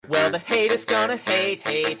Well, the haters gonna hate,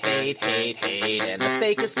 and the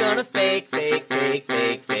faker's gonna fake,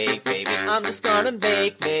 baby. I'm just gonna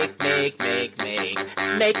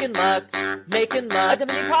making luck, a Mini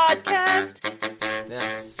podcast. Yeah.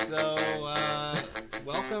 So,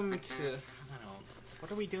 welcome to, I don't know,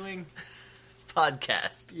 what are we doing?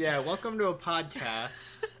 Podcast. Yeah, welcome to a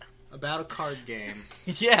podcast about a card game.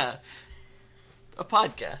 Yeah. A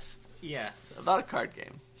podcast. Yes. About a card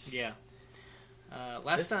game. Yeah.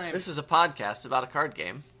 Last time... This is a podcast about a card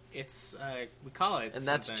game. It's, we call it And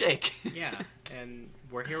that's something. Jake. Yeah, and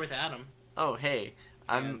we're here with Adam. Oh, hey.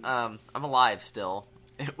 I'm alive still.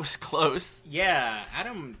 It was close. Yeah,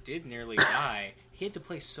 Adam did nearly die. He had to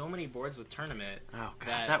play so many boards with Tournament. Oh,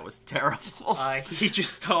 God, that was terrible. He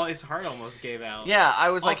just thought his heart almost gave out. Yeah, I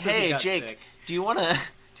was Also, like, he hey, got Jake, sick. do you want to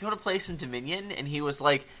play some Dominion? And he was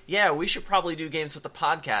like, yeah, we should probably do games with the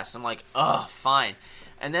podcast. I'm like, fine.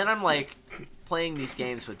 And then I'm like playing these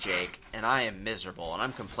games with Jake, and I am miserable, and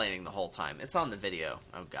I'm complaining the whole time. It's on the video.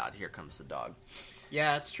 Oh, God, here comes the dog.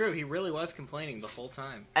 Yeah, it's true. He really was complaining the whole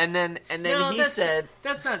time. And then he said...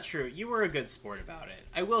 That's not true. You were a good sport about it.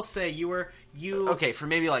 I will say you... Okay, for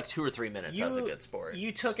maybe like 2 or 3 minutes, I was a good sport.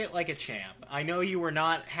 You took it like a champ. I know you were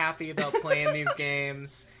not happy about playing these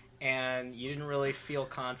games, and you didn't really feel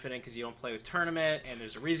confident because you don't play with Tournament, and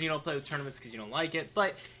there's a reason you don't play with tournaments because you don't like it,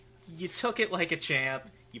 but you took it like a champ.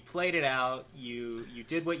 You played it out. You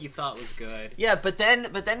did what you thought was good. Yeah, but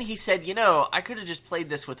then he said, I could have just played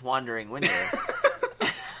this with Wandering Winter.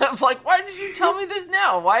 I'm like, why did you tell me this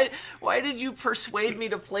now? Why did you persuade me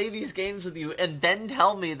to play these games with you and then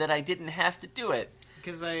tell me that I didn't have to do it?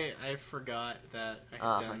 Because I forgot that I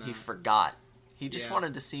had done that. He forgot. He just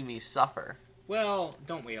wanted to see me suffer. Well,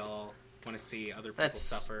 don't we all want to see other people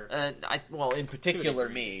suffer? In particular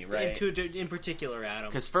me, right? In particular,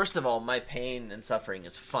 Adam. Because first of all, my pain and suffering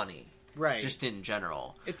is funny. Right. Just in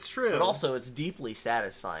general. It's true. But also, it's deeply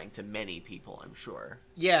satisfying to many people, I'm sure.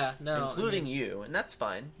 Yeah, no. Including you, and that's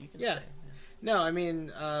fine. You can say. No, I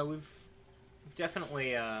mean, we've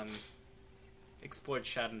definitely explored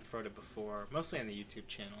Schadenfreude before, mostly on the YouTube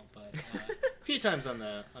channel, but a few times on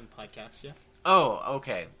podcasts, yeah. Oh,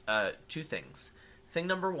 okay. 2 things. Thing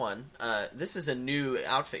number 1, this is a new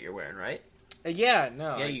outfit you're wearing, right? Yeah,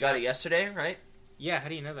 you got it yesterday, right? Yeah, how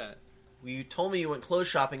do you know that? You told me you went clothes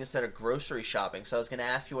shopping instead of grocery shopping, so I was going to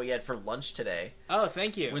ask you what you had for lunch today. Oh,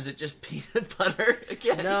 thank you. Was it just peanut butter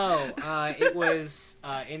again? No, it was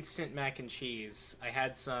instant mac and cheese. I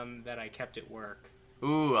had some that I kept at work.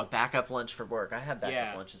 Ooh, a backup lunch for work. I had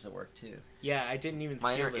backup lunches at work, too. Yeah, I didn't even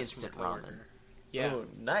steal this instant from a ramen. coworker. Yeah. Oh,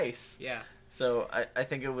 nice. Yeah. So I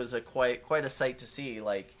think it was quite a sight to see,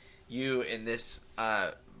 like, you in this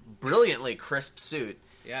brilliantly crisp suit.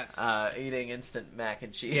 Yes. Eating instant mac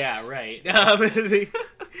and cheese. Yeah, right. That's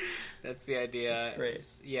the idea. That's great.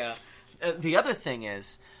 Yeah. The other thing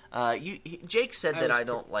is, Jake said that I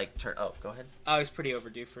don't like Oh, go ahead. I was pretty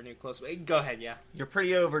overdue for new clothes. Go ahead, yeah. You're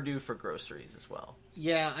pretty overdue for groceries as well.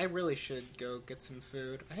 Yeah, I really should go get some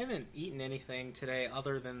food. I haven't eaten anything today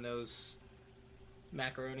other than those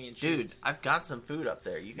macaroni and cheese. Dude, I've got some food up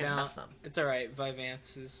there. You can have some. It's alright.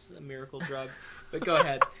 Vyvanse is a miracle drug. But go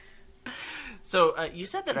ahead. So, you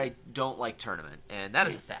said that I don't like Tournament, and that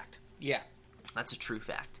is a fact. Yeah. That's a true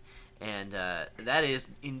fact. And that is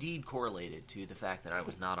indeed correlated to the fact that I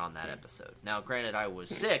was not on that episode. Now, granted, I was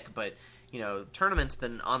sick, but, Tournament's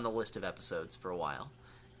been on the list of episodes for a while.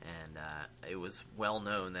 And it was well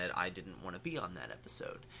known that I didn't want to be on that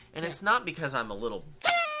episode. And it's not because I'm a little...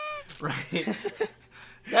 right?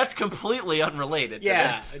 That's completely unrelated to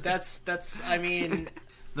this. That's, I mean...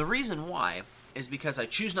 The reason why is because I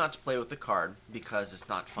choose not to play with the card because it's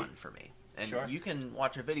not fun for me. And you can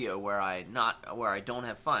watch a video where I don't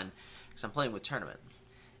have fun because I'm playing with Tournament.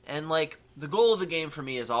 And, the goal of the game for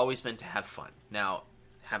me has always been to have fun. Now,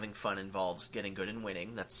 having fun involves getting good and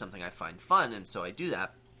winning. That's something I find fun, and so I do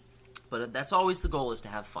that. But that's always the goal, is to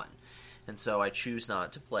have fun. And so I choose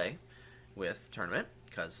not to play with Tournament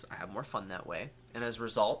because I have more fun that way. And as a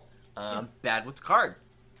result, I'm bad with the card.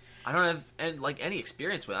 I don't have any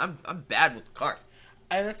experience with it. I'm bad with the card.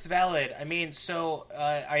 And that's valid. I mean, so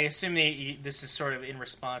I assume this is sort of in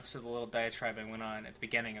response to the little diatribe I went on at the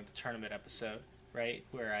beginning of the Tournament episode, right?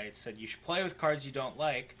 Where I said you should play with cards you don't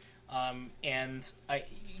like. And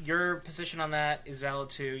your position on that is valid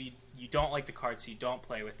too. You don't like the card, so you don't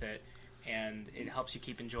play with it. And it helps you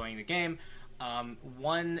keep enjoying the game.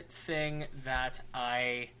 One thing that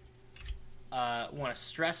I want to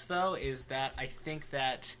stress, though, is that I think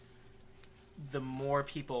that the more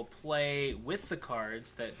people play with the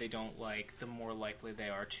cards that they don't like, the more likely they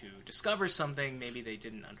are to discover something maybe they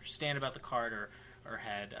didn't understand about the card or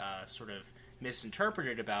had sort of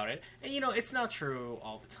misinterpreted about it. And, it's not true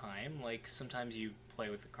all the time. Like, sometimes you play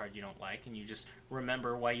with a card you don't like, and you just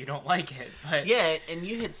remember why you don't like it. But yeah, and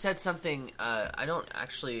you had said something, I don't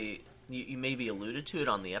actually... You maybe alluded to it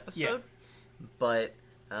on the episode, but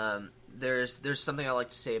there's something I like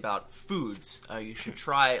to say about foods. You should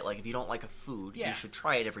try it, like, if you don't like a food, you should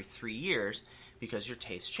try it every 3 years, because your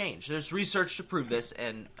tastes change. There's research to prove this,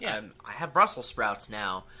 and I have Brussels sprouts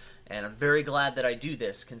now, and I'm very glad that I do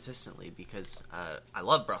this consistently, because I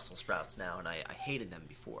love Brussels sprouts now, and I hated them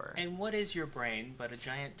before. And what is your brain but a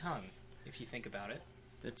giant tongue, if you think about it?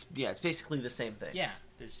 It's basically the same thing. Yeah,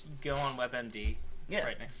 go on WebMD. It's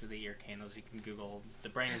right next to the ear candles. You can Google. The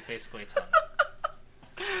brain is basically a tongue.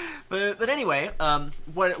 But anyway,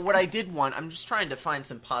 what I did want, I'm just trying to find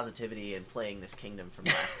some positivity in playing this kingdom from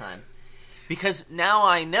last time. Because now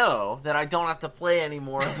I know that I don't have to play any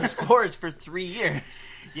more of those boards for 3 years.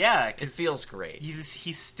 Yeah. It feels great. He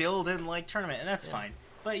still didn't like tournament, and that's fine.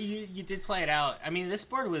 But you did play it out. I mean, this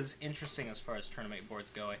board was interesting as far as tournament boards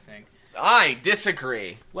go, I think. I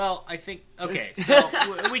disagree. Well, I think... Okay, so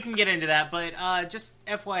we can get into that, but just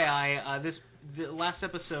FYI, the last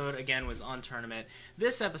episode, again, was on tournament.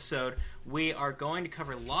 This episode, we are going to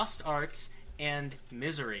cover Lost Arts and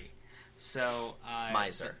Misery. So...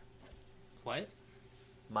 Miser. What?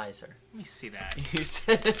 Miser. Let me see that.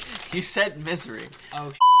 You said Misery.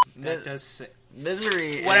 Oh, that does say...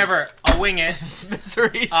 Misery Whatever, I'll wing it.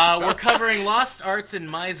 Misery's we're covering Lost Arts and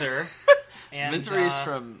Miser. And, Misery's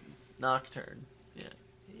from Nocturne. Yeah.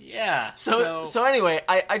 Yeah. So anyway,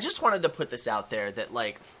 I just wanted to put this out there that,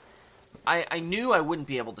 like, I knew I wouldn't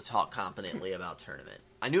be able to talk competently about tournament.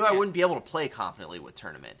 I knew I wouldn't be able to play competently with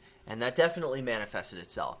tournament. And that definitely manifested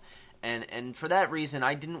itself. And for that reason,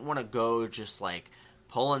 I didn't want to go just, like,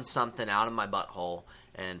 pulling something out of my butthole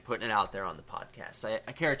and putting it out there on the podcast.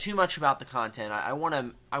 I care too much about the content. I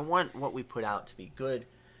want what we put out to be good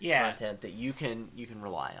content that you can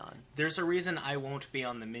rely on. There's a reason I won't be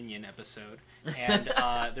on the Minion episode, and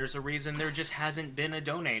there's a reason there just hasn't been a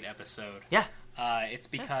Donate episode. Yeah. It's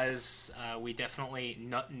because we definitely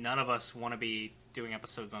none of us want to be doing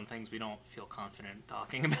episodes on things we don't feel confident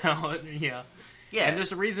talking about. Yeah. Yeah. And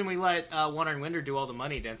there's a reason we let Water and Winder do all the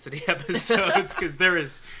money density episodes, because there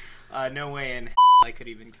is no way in I could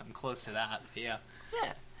even come close to that. But yeah.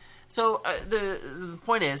 Yeah. So the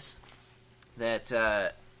point is that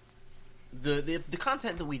the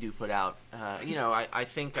content that we do put out, I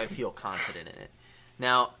think I feel confident in it.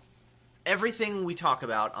 Now, everything we talk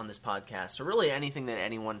about on this podcast, or really anything that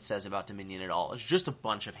anyone says about Dominion at all, is just a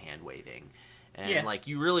bunch of hand-waving. And,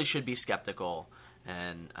 you really should be skeptical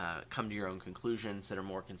and come to your own conclusions that are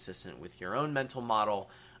more consistent with your own mental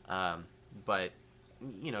model. But,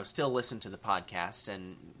 still listen to the podcast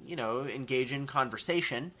and, engage in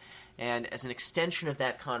conversation. And as an extension of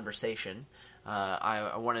that conversation,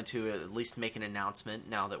 I wanted to at least make an announcement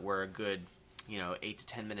now that we're a good, 8 to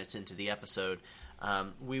 10 minutes into the episode.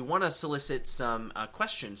 We want to solicit some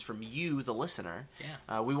questions from you, the listener.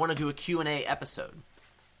 Yeah. We want to do a Q&A episode.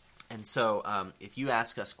 And so if you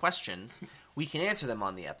ask us questions, we can answer them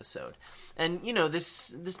on the episode. And,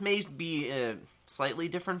 this may be a slightly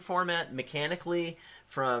different format mechanically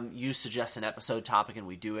from you suggest an episode topic and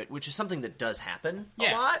we do it, which is something that does happen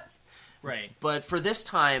a lot. Right. But for this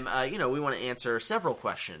time, we want to answer several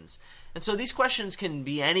questions. And so these questions can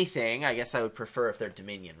be anything. I guess I would prefer if they're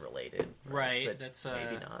Dominion related. Right. But that's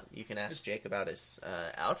maybe not. You can ask Jake about his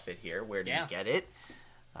outfit here. Where did he get it?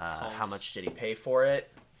 How much did he pay for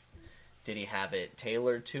it? Did he have it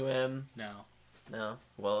tailored to him? No.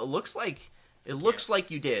 Well, it looks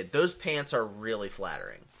like you did. Those pants are really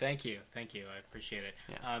flattering. Thank you. I appreciate it.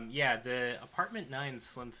 Yeah. The Apartment 9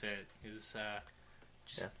 Slim Fit is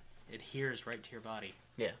adheres right to your body.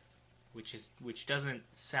 Yeah. Which doesn't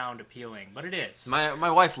sound appealing, but it is.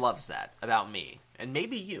 My wife loves that about me, and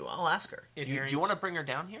maybe you. I'll ask her. Do you want to bring her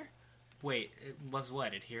down here? Wait, it loves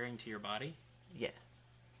what? Adhering to your body? Yeah.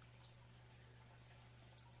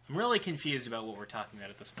 I'm really confused about what we're talking about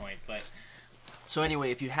at this point, but... So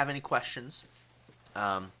anyway, if you have any questions,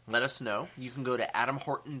 let us know. You can go to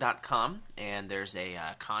adamhorton.com, and there's a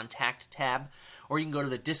contact tab, or you can go to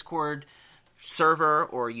the Discord server,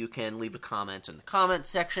 or you can leave a comment in the comment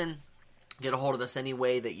section. Get a hold of us any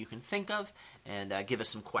way that you can think of, and give us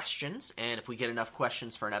some questions. And if we get enough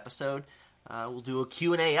questions for an episode, we'll do a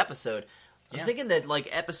Q&A episode. I'm thinking that,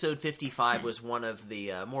 episode 55 was one of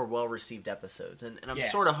the more well-received episodes. And I'm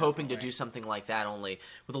sort of hoping to do something like that, only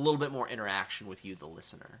with a little bit more interaction with you, the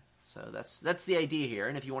listener. So that's the idea here.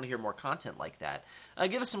 And if you want to hear more content like that,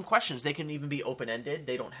 give us some questions. They can even be open-ended.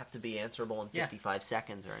 They don't have to be answerable in 55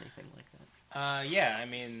 seconds or anything like that. I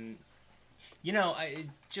mean, It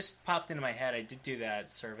just popped into my head. I did do that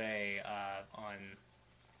survey on,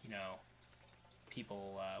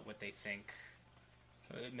 people, what they think,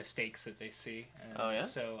 mistakes that they see. And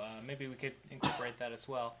so maybe we could incorporate that as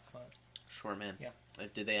well. But, sure, man. Yeah.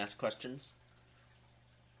 Did they ask questions?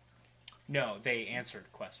 No, they answered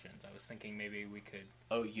questions. I was thinking maybe we could...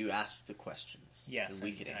 Oh, you asked the questions. Yes, and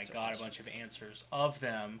we could I answer got questions. a bunch of answers of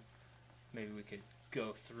them. Maybe we could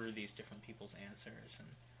go through these different people's answers and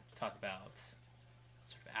talk about,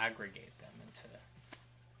 sort of aggregate them into...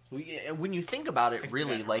 When you think about it,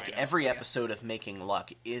 really, like, every yeah. episode of Making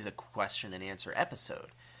Luck is a question and answer episode.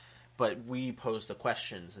 But we pose the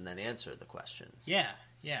questions and then answer the questions. Yeah.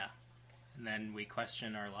 And then we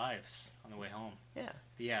question our lives on the way home.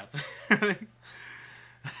 Yeah.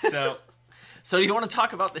 So do you want to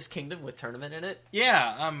talk about this kingdom with tournament in it?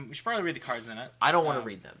 Yeah, we should probably read the cards in it. I don't want to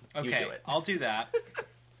read them. Okay, You do it. I'll do that.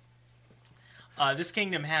 This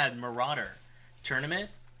kingdom had Marauder, Tournament,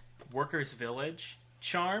 Workers' Village,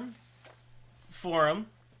 Charm, Forum,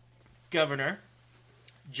 Governor,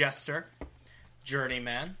 Jester,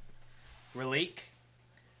 Journeyman, Relique,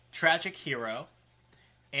 Tragic Hero,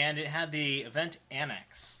 and it had the event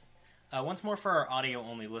Annex. Once more for our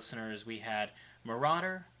audio-only listeners, we had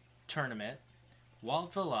Marauder, Tournament,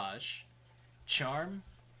 Walled Village, Charm,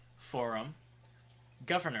 Forum,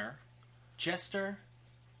 Governor, Jester,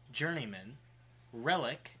 Journeyman,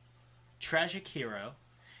 Relic, Tragic Hero,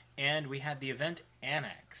 and we had the event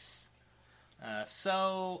Annex.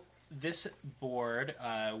 So this board,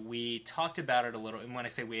 we talked about it a little, and when I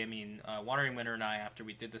say we, I mean Wandering Winter and I, after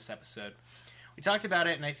we did this episode, we talked about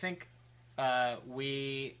it, and I think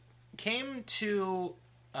we came to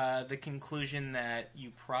the conclusion that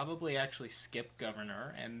you probably actually skip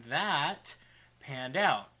Governor, and that panned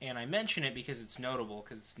out. And I mention it because it's notable,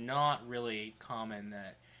 because it's not really common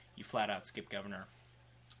that you flat out skip Governor.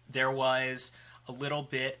 There was a little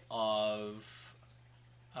bit of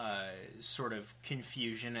sort of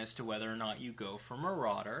confusion as to whether or not you go for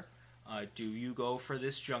Marauder. Do you go for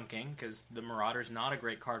this junking? Because the Marauder's not a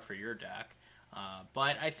great card for your deck.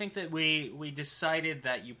 But I think that we decided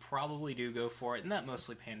that you probably do go for it, and that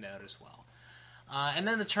mostly panned out as well. And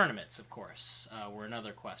then the tournaments, of course, were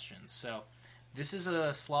another question. So this is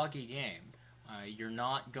a sloggy game. You're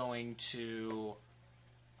not going to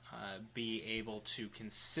be able to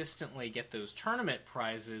consistently get those tournament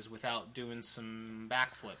prizes without doing some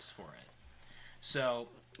backflips for it. So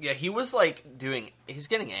Yeah, he was he's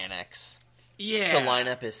getting Annex yeah, to line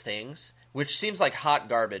up his things, which seems like hot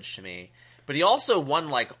garbage to me. But he also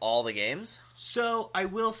won, all the games. So I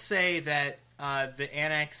will say that the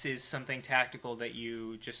Annex is something tactical that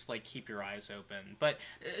you just, keep your eyes open. But,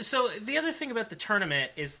 so the other thing about the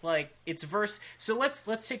tournament is, it's verse... So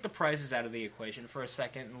let's take the prizes out of the equation for a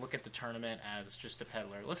second and look at the tournament as just a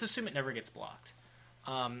peddler. Let's assume it never gets blocked.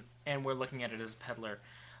 And we're looking at it as a peddler.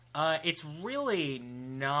 It's really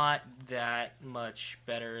not that much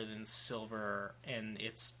better than Silver, and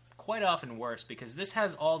it's quite often worse, because this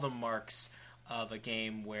has all the marks of a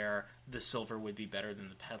game where the Silver would be better than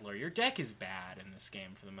the Peddler. Your deck is bad in this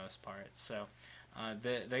game for the most part, so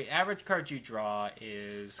the average card you draw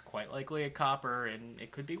is quite likely a Copper, and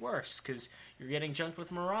it could be worse, because you're getting junked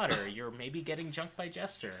with Marauder, you're maybe getting junked by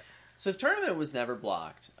Jester. So if Tournament was never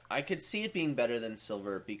blocked, I could see it being better than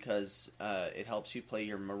Silver, because it helps you play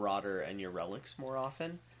your Marauder and your Relics more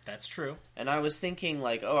often. That's true. And I was thinking,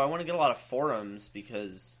 I want to get a lot of Forums,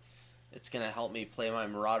 because it's going to help me play my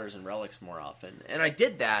Marauders and Relics more often. And I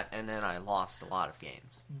did that, and then I lost a lot of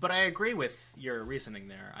games. But I agree with your reasoning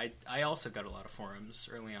there. I also got a lot of Forums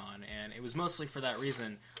early on, and it was mostly for that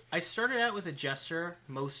reason. I started out with a Jester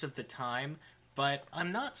most of the time, but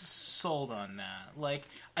I'm not sold on that.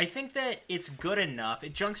 I think that it's good enough.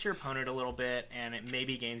 It junks your opponent a little bit, and it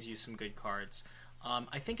maybe gains you some good cards.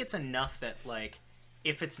 I think it's enough that,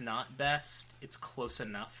 if it's not best, it's close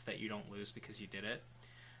enough that you don't lose because you did it.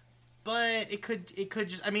 But it could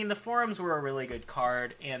just... I mean, the Forums were a really good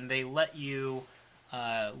card, and they let you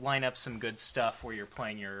line up some good stuff where you're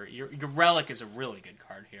playing your Relic is a really good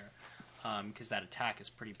card here, because that attack is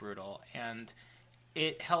pretty brutal, and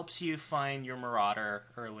it helps you find your Marauder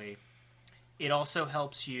early. It also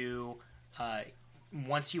helps you,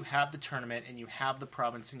 once you have the tournament and you have the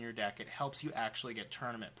province in your deck, it helps you actually get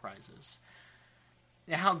tournament prizes.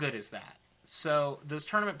 Now, how good is that? So, those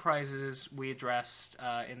tournament prizes we addressed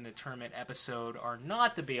in the tournament episode are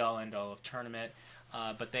not the be-all, end-all of tournament,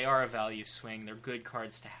 but they are a value swing. They're good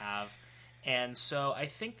cards to have. And so, I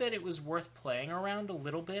think that it was worth playing around a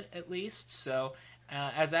little bit, at least. So,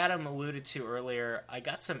 as Adam alluded to earlier, I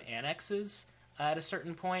got some annexes at a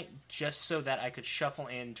certain point, just so that I could shuffle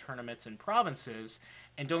in tournaments and provinces.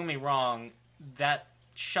 And don't get me wrong, that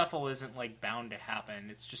shuffle isn't like bound to happen.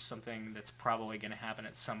 It's just something that's probably going to happen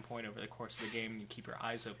at some point over the course of the game. And you keep your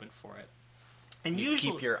eyes open for it. And you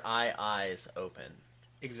keep your eyes open.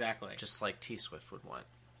 Exactly. Just like T-Swift would want.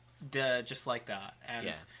 Just like that.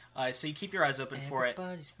 And so you keep your eyes open for it.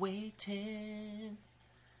 Everybody's waiting.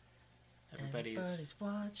 Everybody's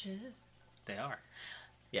watching. They are.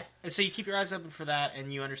 Yeah. And so you keep your eyes open for that,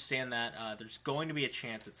 and you understand that there's going to be a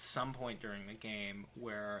chance at some point during the game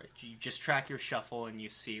where you just track your shuffle and you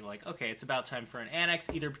see, like, okay, it's about time for an annex,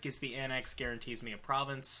 either because the annex guarantees me a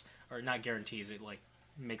province, or not guarantees, it, like,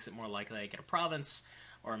 makes it more likely I get a province,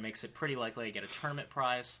 or it makes it pretty likely I get a tournament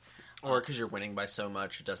prize. Or because you're winning by so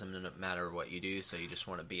much, it doesn't matter what you do, so you just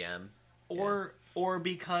want to BM. Or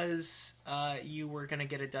because you were going to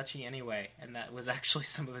get a duchy anyway, and that was actually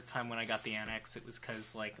some of the time when I got the annex. It was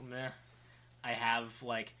because, like, I have,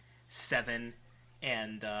 like, 7,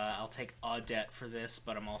 and I'll take a debt for this,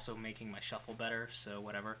 but I'm also making my shuffle better, so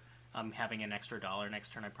whatever. I'm having an extra $1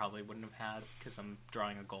 next turn I probably wouldn't have had, because I'm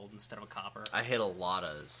drawing a gold instead of a copper. I hit a lot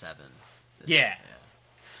of 7. Yeah.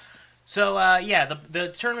 So,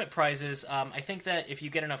 the tournament prizes, I think that if you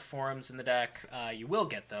get enough forums in the deck, you will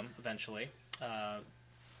get them eventually,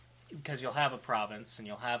 because you'll have a province and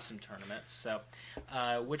you'll have some tournaments. So,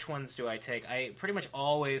 which ones do I take? I pretty much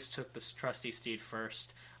always took the Trusty Steed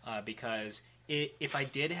first, because if I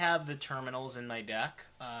did have the terminals in my deck,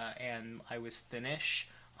 and I was thinnish,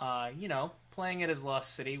 playing it as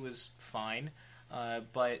Lost City was fine.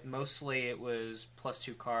 But mostly it was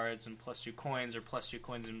 +2 cards and +2 coins, or +2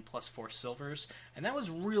 coins and +4 silvers. And that was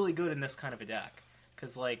really good in this kind of a deck.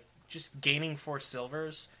 Because, like, just gaining 4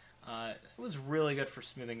 silvers, it was really good for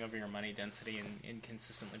smoothing over your money density and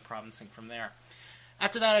consistently provincing from there.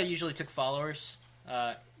 After that, I usually took followers.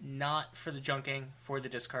 Not for the junking, for the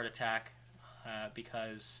discard attack.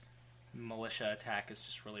 Because militia attack is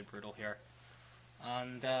just really brutal here.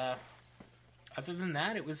 And other than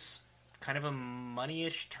that, it was kind of a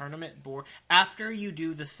money-ish tournament board. After you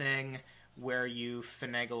do the thing where you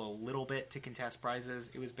finagle a little bit to contest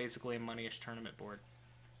prizes, it was basically a money-ish tournament board.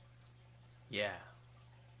 Yeah.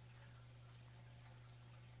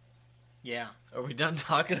 Yeah. Are we done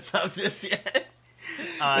talking about this yet?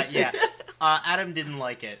 Yeah. Adam didn't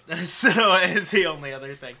like it, so is the only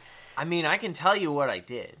other thing. I mean, I can tell you what I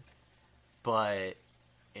did, but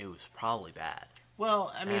it was probably bad.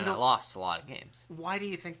 Well, I mean, I lost a lot of games. Why do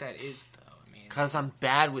you think that is, though? I mean, because I'm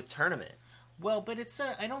bad with tournament. Well, but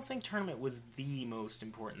I don't think tournament was the most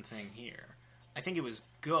important thing here. I think it was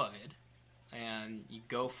good, and you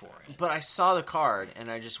go for it. But I saw the card,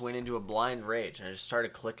 and I just went into a blind rage, and I just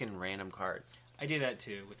started clicking random cards. I do that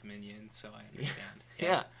too with minions, so I understand.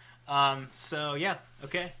 Yeah. So yeah.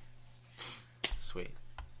 Okay. Sweet.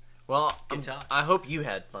 Well, I hope you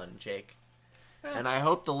had fun, Jake. And I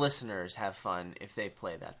hope the listeners have fun if they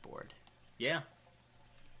play that board. Yeah.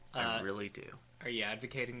 I really do. Are you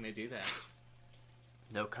advocating they do that?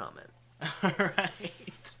 No comment. All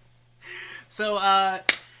right. So,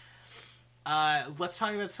 let's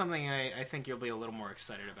talk about something I think you'll be a little more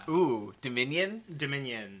excited about. Ooh, Dominion?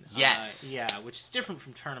 Dominion. Yes. Yeah, which is different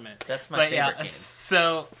from Tournament. That's my favorite game.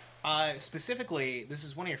 So, specifically, this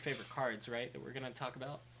is one of your favorite cards, right, that we're going to talk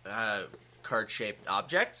about? Card-shaped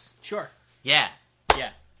objects? Sure. Yeah.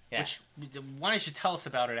 Yeah. Why don't you tell us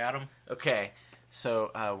about it, Adam? Okay, so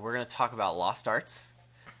we're going to talk about Lost Arts.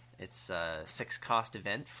 It's a 6-cost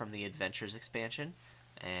event from the Adventures expansion,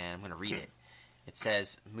 and I'm going to read it. It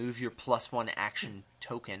says, move your +1 action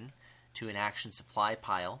token to an action supply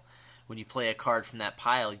pile. When you play a card from that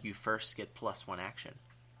pile, you first get +1 action.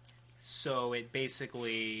 So it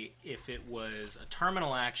basically, if it was a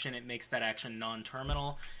terminal action, it makes that action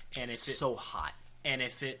non-terminal. And if so hot. And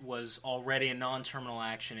if it was already a non-terminal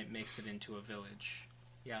action, it makes it into a village.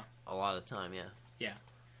 Yeah. A lot of the time, yeah. Yeah.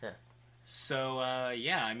 Yeah. So,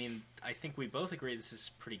 I mean, I think we both agree this is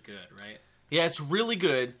pretty good, right? Yeah, it's really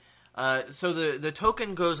good. So the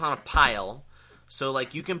token goes on a pile. So,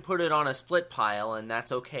 like, you can put it on a split pile, and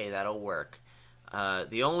that's okay. That'll work.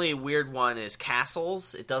 The only weird one is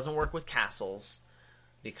castles. It doesn't work with castles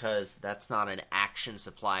because that's not an action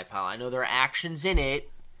supply pile. I know there are actions in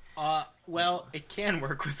it. Well, it can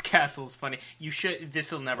work with castles. Funny,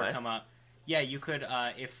 this will never come up. Yeah, you could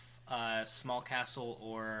if small castle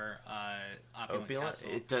or opulent castle.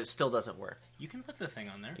 It still doesn't work. You can put the thing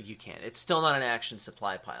on there. You can. It's still not an action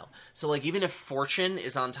supply pile. So, like, even if fortune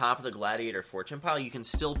is on top of the gladiator fortune pile, you can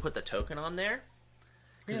still put the token on there.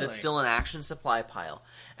 Because it's still an action supply pile.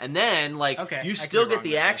 And then, like, you still get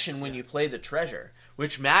the action when you play the treasure,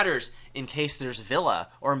 which matters in case there's Villa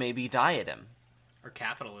or maybe Diadem. Or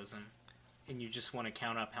capitalism. And you just want to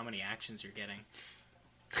count up how many actions you're getting.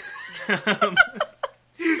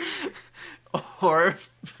 Or,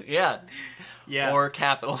 yeah. Yeah. Or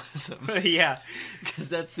capitalism. Yeah. Because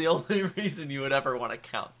that's the only reason you would ever want to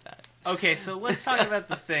count that. Okay, so let's talk about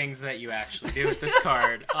the things that you actually do with this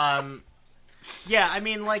card. Yeah, I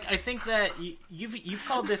mean, like, I think that you've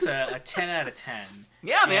called this a 10 out of 10.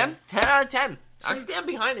 Yeah, man. 10 out of 10. So, I stand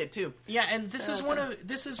behind it, too. Yeah, and this is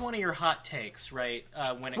one of your hot takes, right?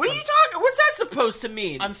 What are you talking? What's that supposed to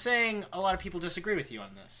mean? I'm saying a lot of people disagree with you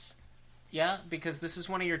on this. Yeah, because this is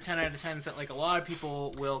one of your 10 out of 10s that, like, a lot of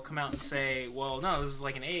people will come out and say, well, no, this is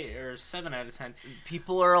like an 8 or 7 out of 10.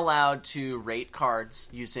 People are allowed to rate cards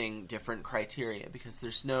using different criteria because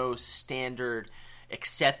there's no standard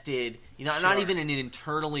accepted, not even an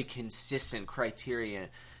internally consistent criteria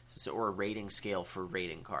or a rating scale for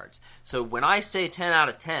rating cards. So when I say 10 out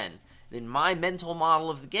of 10, in my mental model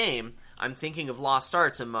of the game, I'm thinking of Lost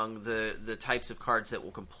Arts among the types of cards that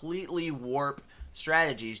will completely warp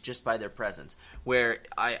strategies just by their presence. Where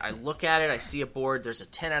I look at it, I see a board, there's a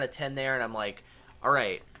 10 out of 10 there, and I'm like, all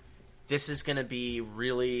right, this is going to be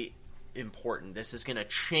really important. This is going to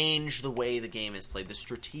change the way the game is played, the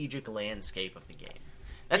strategic landscape of the game.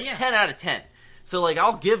 That's 10 out of 10. So, like,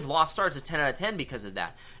 I'll give Lost Arts a 10 out of 10 because of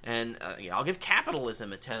that. And I'll give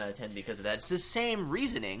Capitalism a 10 out of 10 because of that. It's the same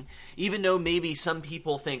reasoning, even though maybe some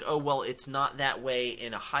people think, oh, well, it's not that way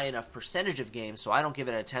in a high enough percentage of games, so I don't give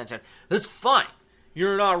it a 10 out of 10. That's fine.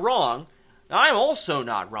 You're not wrong. I'm also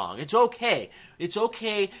not wrong. It's okay. It's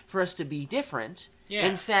okay for us to be different. Yeah.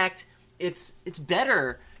 In fact, it's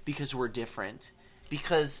better because we're different,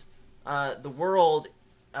 because the world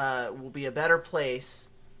will be a better place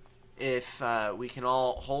if we can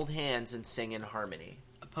all hold hands and sing in harmony.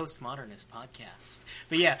 A postmodernist podcast.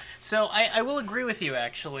 But yeah, so I will agree with you,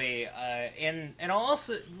 actually. And I'll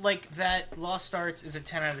also, like, that Lost Arts is a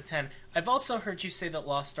 10 out of 10. I've also heard you say that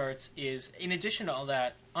Lost Arts is, in addition to all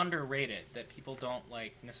that, underrated. That people don't,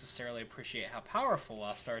 like, necessarily appreciate how powerful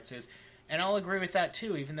Lost Arts is. And I'll agree with that,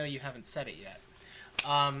 too, even though you haven't said it yet.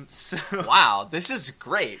 Wow, this is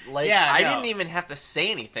great. Like, yeah, I didn't even have to say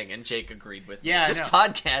anything, and Jake agreed with me. This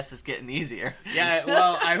podcast is getting easier. Yeah,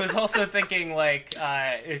 well, I was also thinking, like,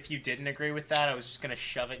 if you didn't agree with that, I was just going to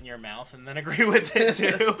shove it in your mouth and then agree with it,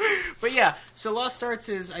 too. But yeah, so Lost Arts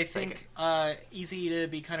is, I think, easy to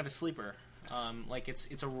be kind of a sleeper. Like,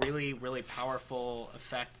 it's a really, really powerful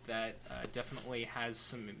effect that definitely has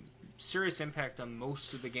some serious impact on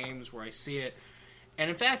most of the games where I see it. And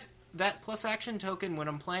in fact, that plus action token, when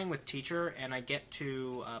I'm playing with Teacher and I get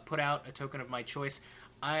to put out a token of my choice,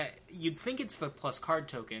 you'd think it's the plus card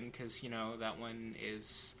token, because, that one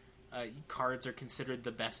is... cards are considered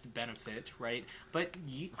the best benefit, right? But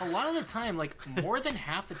a lot of the time, like, more than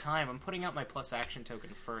half the time, I'm putting out my plus action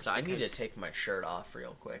token first. So I need to take my shirt off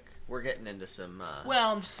real quick. We're getting into some...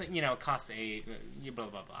 Well, I'm just saying, it costs 8, blah,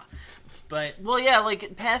 blah, blah. But... Well, yeah,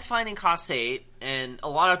 like, Pathfinding costs 8, and a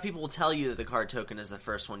lot of people will tell you that the card token is the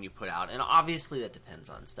first one you put out, and obviously that depends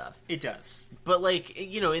on stuff. It does. But, like,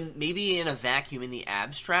 maybe in a vacuum, in the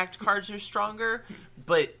abstract, cards are stronger,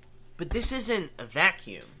 but this isn't a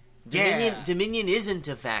vacuum. Dominion isn't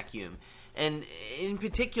a vacuum. And in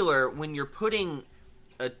particular, when you're putting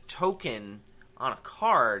a token on a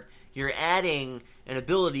card, you're adding an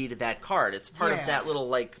ability to that card. It's part of that little,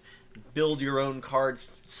 like, build your own card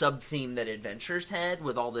sub-theme that Adventures had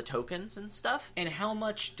with all the tokens and stuff. And how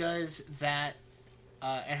much does that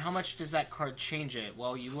card change it?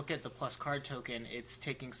 Well, you look at the plus card token, it's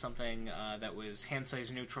taking something that was hand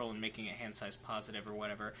size neutral and making it hand size positive or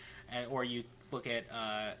whatever. Or you look at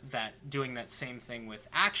doing that same thing with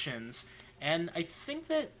actions. And I think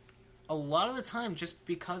that a lot of the time, just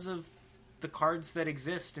because of the cards that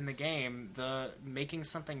exist in the game, the making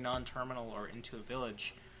something non-terminal or into a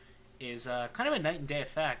village is kind of a night and day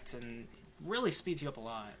effect, and really speeds you up a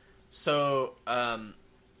lot. So,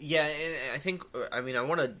 yeah, I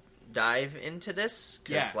want to dive into this,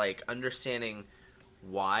 because, like, understanding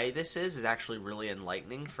why this is actually really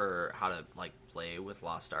enlightening for how to, like, play with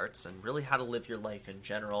Lost Arts, and really how to live your life in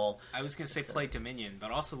general. I was going to say play Dominion, but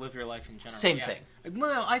also live your life in general. Same thing.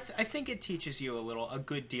 Well, I think it teaches you a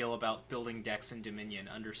good deal about building decks in Dominion,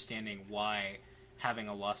 understanding why having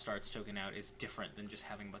a Lost Arts token out is different than just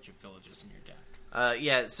having a bunch of villages in your deck.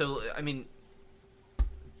 Yeah, so, I mean,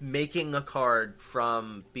 making a card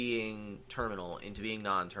from being terminal into being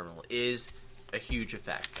non-terminal is a huge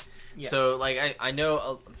effect. Yeah. So, like, I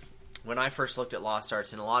know when I first looked at Lost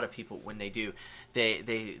Arts, and a lot of people, when they do,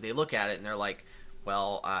 they look at it and they're like,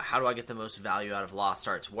 well, how do I get the most value out of Lost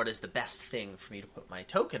Arts? What is the best thing for me to put my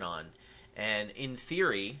token on? And in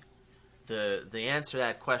theory, the answer to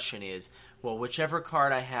that question is, well, whichever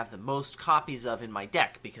card I have the most copies of in my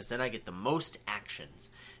deck, because then I get the most actions,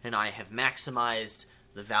 and I have maximized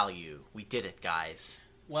the value. We did it, guys.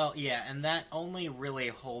 Well, yeah, and that only really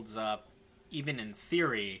holds up, even in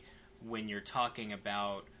theory, when you're talking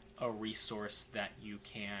about a resource that you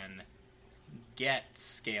can get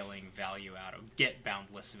scaling value out of, get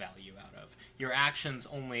boundless value out of. Your actions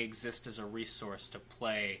only exist as a resource to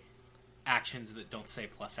play actions that don't say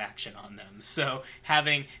plus action on them. So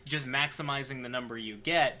just maximizing the number you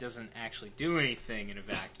get doesn't actually do anything in a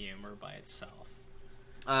vacuum or by itself.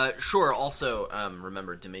 Sure. Also,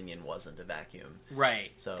 remember, Dominion wasn't a vacuum.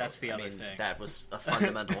 Right. So that's the other thing. That was a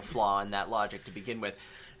fundamental flaw in that logic to begin with.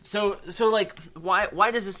 So like,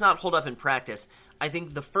 why does this not hold up in practice? I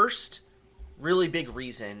think the first really big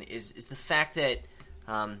reason is the fact that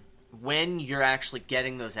when you're actually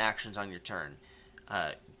getting those actions on your turn,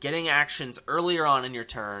 getting actions earlier on in your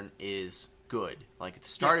turn is good. Like, at the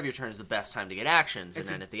start of your turn is the best time to get actions, and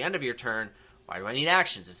then at the end of your turn, why do I need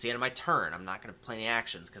actions? It's the end of my turn. I'm not going to play any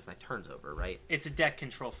actions because my turn's over, right? It's a deck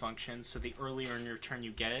control function, so the earlier in your turn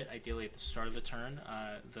you get it, ideally at the start of the turn,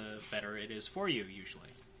 the better it is for you, usually.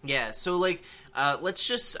 Yeah, so, like, let's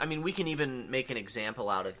just, I mean, we can even make an example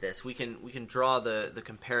out of this. We can draw the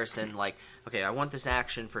comparison, like, okay, I want this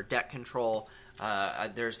action for deck control.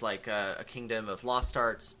 There's, like, a Kingdom of Lost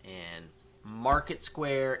Arts and Market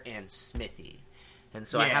Square and Smithy. And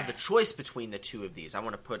so I have the choice between the two of these. I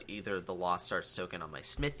want to put either the Lost Arts token on my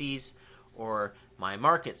Smithies or my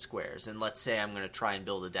Market Squares. And let's say I'm going to try and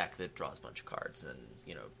build a deck that draws a bunch of cards and,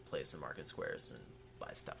 you know, plays some Market Squares and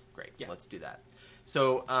buys stuff. Great, let's do that.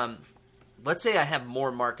 So let's say I have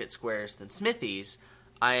more Market Squares than Smithies.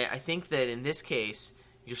 I think that in this case,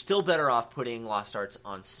 you're still better off putting Lost Arts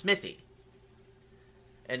on Smithy.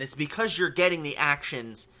 And it's because you're getting the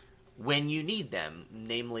actions when you need them,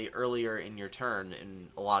 namely earlier in your turn in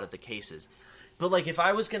a lot of the cases. But like if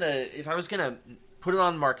I was gonna put it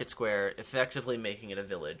on Market Square, effectively making it a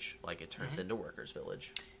village, like it turns into Workers'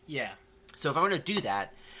 Village. Yeah. So if I want to do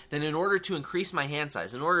that, then in order to increase my hand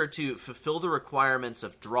size, in order to fulfill the requirements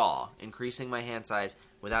of draw, increasing my hand size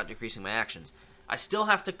without decreasing my actions, I still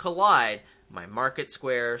have to collide my Market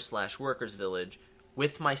Square / Workers' Village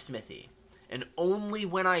with my Smithy. And only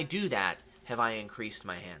when I do that have I increased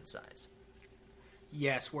my hand size.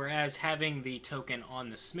 Yes, whereas having the token on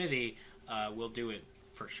the Smithy will do it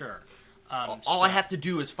for sure. All I have to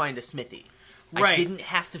do is find a Smithy. Right. I didn't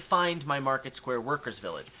have to find my Market Square Workers'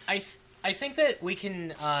 Village. I think that we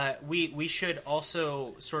can we should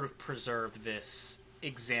also sort of preserve this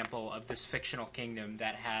example of this fictional kingdom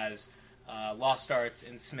that has Lost Arts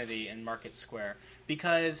and Smithy and Market Square,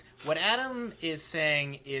 because what Adam is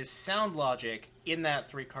saying is sound logic in that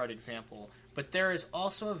 3-card example, but there is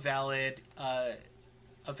also a valid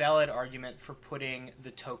argument for putting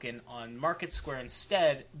the token on Market Square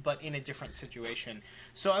instead, but in a different situation.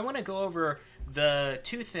 So I want to go over the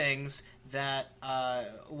two things that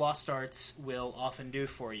Lost Arts will often do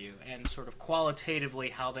for you, and sort of qualitatively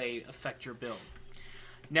how they affect your build.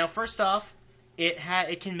 Now, first off,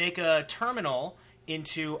 it can make a terminal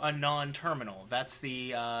into a non-terminal. That's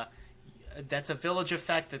a village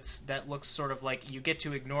effect that looks sort of like you get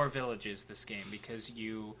to ignore villages this game because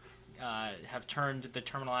you have turned the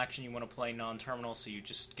terminal action you want to play non-terminal, so you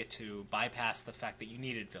just get to bypass the fact that you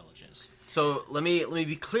needed villages. So let me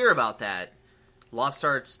be clear about that. Lost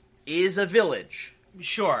Arts is a village.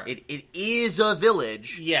 Sure. It is a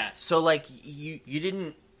village. Yes. So, like, you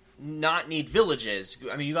didn't not need villages.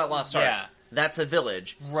 I mean, you got Lost Arts. That's a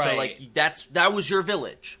village. Right. So, like, that was your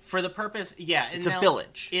village. For the purpose... Yeah. It's a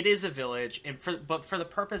village. It is a village. But for the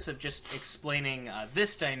purpose of just explaining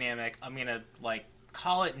this dynamic, I'm going to, like,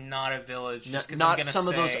 call it not a village. Just because I'm going to say... Not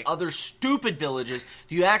some of those other stupid villages.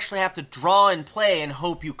 You actually have to draw and play and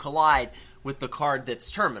hope you collide with the card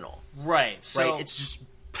that's terminal. Right. So... Right? It's just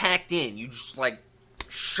packed in. You just, like,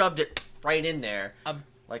 shoved it right in there.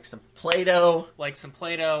 Like some Play-Doh.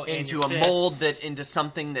 Into a mold into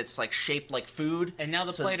something that's, like, shaped like food. And now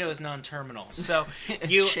the Play-Doh is non-terminal. So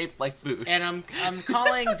it's shaped like food. And I'm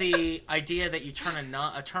calling the idea that you turn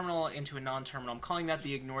a terminal into a non-terminal, I'm calling that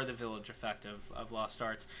the ignore the village effect of Lost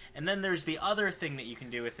Arts. And then there's the other thing that you can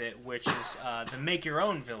do with it, which is the make your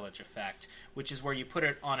own village effect, which is where you put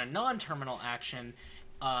it on a non-terminal action,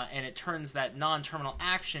 and it turns that non-terminal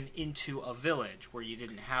action into a village where you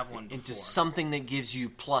didn't have one before. Into something that gives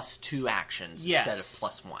you +2 actions instead of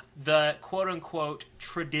 +1. The quote-unquote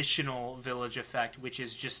traditional village effect, which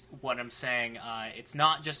is just what I'm saying. It's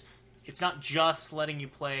not just letting you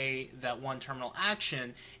play that one terminal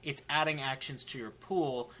action. It's adding actions to your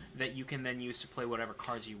pool that you can then use to play whatever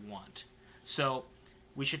cards you want. So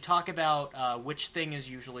we should talk about which thing is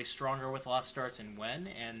usually stronger with Lost Arts and when,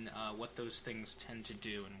 and what those things tend to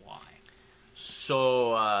do and why.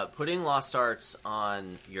 So, putting Lost Arts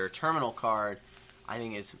on your terminal card, I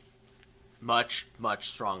think is much, much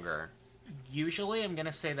stronger. Usually, I'm going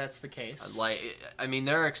to say that's the case. I mean,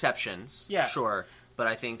 there are exceptions, sure, but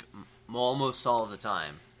I think almost all of the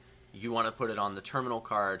time, you want to put it on the terminal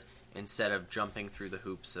card instead of jumping through the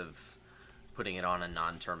hoops of putting it on a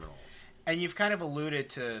non-terminal. And you've kind of alluded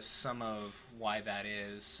to some of why that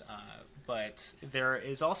is, but there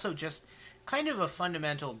is also just kind of a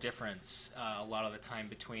fundamental difference a lot of the time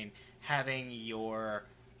between having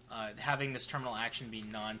having this terminal action be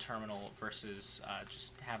non-terminal versus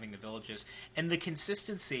just having the villages, and the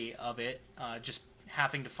consistency of it, just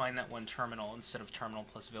having to find that one terminal instead of terminal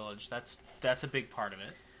plus village. That's a big part of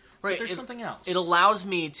it. Right. But there's something else. It allows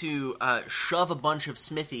me to shove a bunch of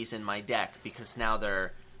smithies in my deck because now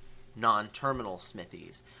they're non-terminal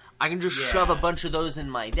smithies. I can just shove a bunch of those in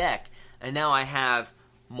my deck, and now I have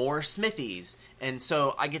more smithies, and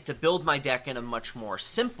so I get to build my deck in a much more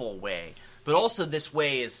simple way. But also, this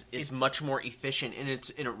way is much more efficient, and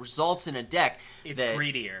it results in a deck that's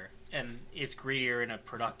greedier, and it's greedier in a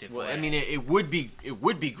productive way. I mean, it would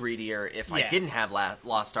be greedier if I didn't have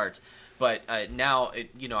Lost Arts, but now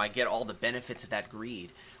I get all the benefits of that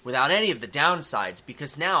greed without any of the downsides,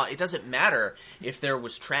 because now it doesn't matter if there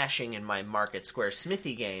was trashing in my Market Square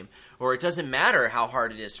Smithy game, or it doesn't matter how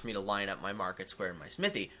hard it is for me to line up my Market Square and my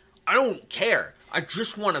Smithy. I don't care. I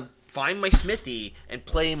just want to find my Smithy and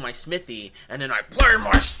play my Smithy, and then I play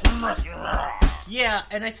my Smithy. Yeah,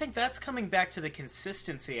 and I think that's coming back to the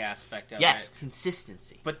consistency aspect of it. Yes,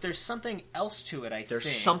 consistency. But there's something else to it, I think.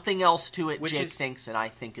 There's something else to it, Jake thinks, and I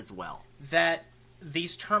think as well. That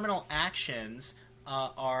these terminal actions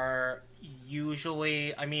are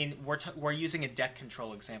usually... I mean, we're using a deck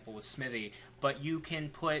control example with Smithy, but you can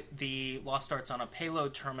put the Lost Arts on a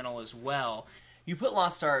payload terminal as well. You put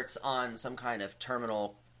Lost Arts on some kind of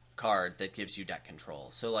terminal card that gives you deck control,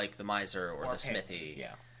 so like the Miser or the Smithy.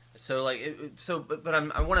 Yeah. So but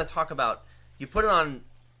I want to talk about, you put it on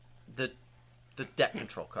the deck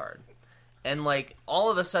control card, and like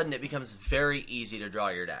all of a sudden it becomes very easy to draw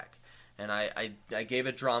your deck. And I gave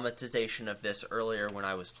a dramatization of this earlier when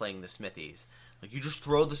I was playing the Smithies. Like, you just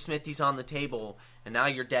throw the Smithies on the table, and now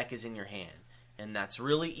your deck is in your hand, and that's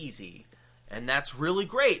really easy. And that's really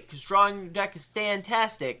great, because drawing your deck is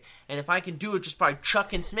fantastic. And if I can do it just by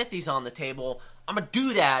chucking Smithies on the table, I'm going to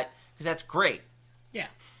do that, because that's great. Yeah.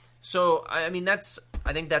 So, I mean, I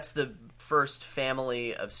think that's the first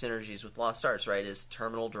family of synergies with Lost Arts, right, is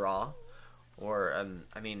terminal draw. Or,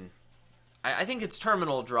 I think it's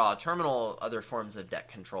terminal draw. Terminal other forms of deck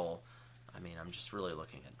control. I mean, I'm just really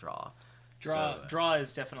looking at draw. Draw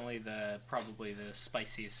is definitely probably the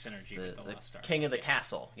spiciest synergy with the Lost Arts. King of the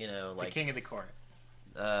castle, like the king of the court.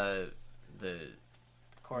 The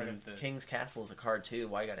court of the King's Castle is a card too.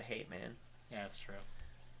 Why you gotta hate, man? Yeah, that's true.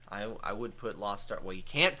 I would put Lost Arts. Well, you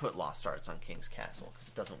can't put Lost Arts on King's Castle because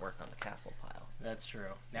it doesn't work on the castle pile. That's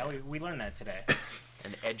true. Now we learned that today.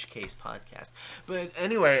 An Edge Case podcast. But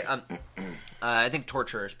anyway, I think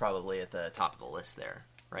Torture is probably at the top of the list there.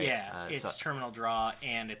 Right? Yeah, it's terminal draw,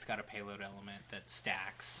 and it's got a payload element that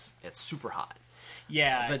stacks. It's super hot.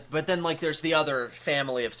 Yeah. But then, like, there's the other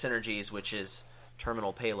family of synergies, which is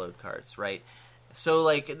terminal payload cards, right? So,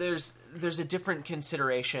 like, there's a different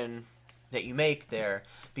consideration that you make there,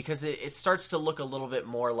 because it starts to look a little bit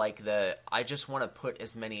more like I just want to put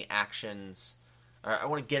as many actions, or I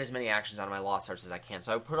want to get as many actions out of my Lost Arts as I can,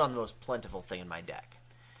 so I put on the most plentiful thing in my deck.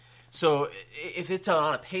 So if it's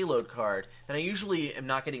on a payload card, then I usually am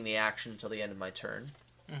not getting the action until the end of my turn.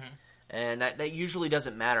 Mm-hmm. And that usually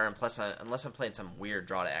doesn't matter unless I'm playing some weird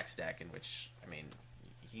draw to X deck, in which, I mean,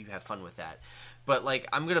 you have fun with that. But, like,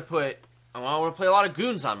 I want to play a lot of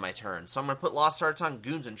goons on my turn, so I'm going to put Lost Arts on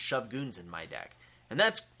goons and shove goons in my deck. And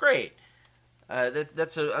that's great.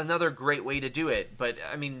 That's another great way to do it. But,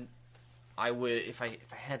 I mean, I would, if I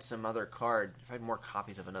had some other card, if I had more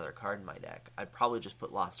copies of another card in my deck, I'd probably just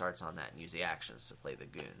put Lost Arts on that and use the actions to play the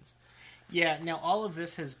goons. Yeah, now all of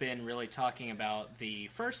this has been really talking about the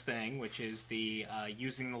first thing, which is the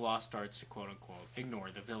using the Lost Arts to quote-unquote ignore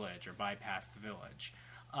the village or bypass the village.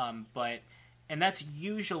 And that's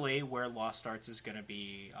usually where Lost Arts is going to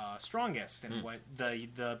be strongest and what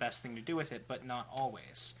the best thing to do with it, but not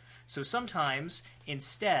always. So sometimes,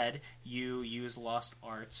 instead, you use Lost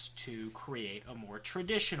Arts to create a more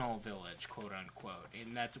traditional village, quote-unquote,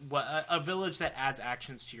 in that a village that adds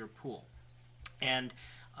actions to your pool. And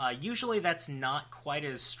Usually that's not quite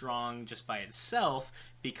as strong just by itself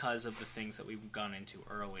because of the things that we've gone into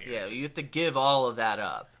earlier. Yeah, you have to give all of that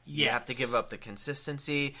up. Yes. You have to give up the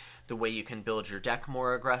consistency, the way you can build your deck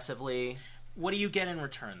more aggressively. What do you get in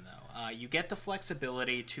return, though? You get the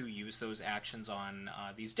flexibility to use those actions on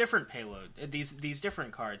these different these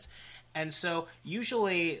different cards. And so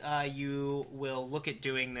usually you will look at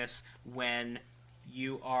doing this when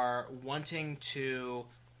you are wanting to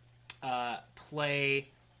play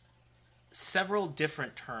several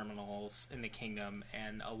different terminals in the kingdom,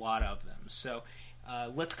 and a lot of them. So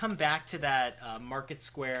let's come back to that Market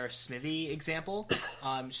Square Smithy example.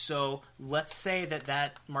 So let's say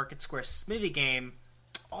that Market Square Smithy game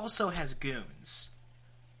also has goons.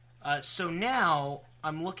 So now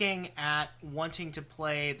I'm looking at wanting to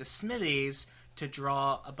play the Smithies to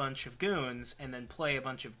draw a bunch of goons and then play a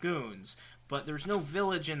bunch of goons. But there's no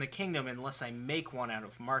village in the kingdom unless I make one out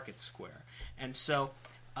of Market Square. And so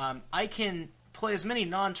I can play as many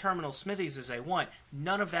non-terminal Smithies as I want.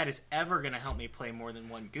 None of that is ever going to help me play more than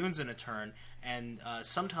one goons in a turn. And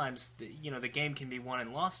sometimes the game can be won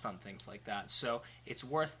and lost on things like that. So it's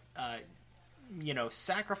worth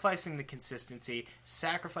sacrificing the consistency,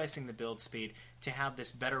 sacrificing the build speed to have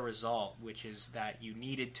this better result, which is that you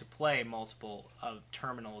needed to play multiple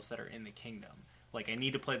terminals that are in the kingdom. Like, I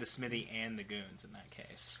need to play the Smithy and the goons in that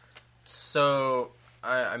case. So,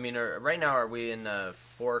 I mean, right now, are we in a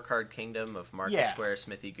 4-card kingdom of Market Square,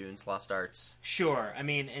 Smithy, Goons, Lost Arts? Sure. I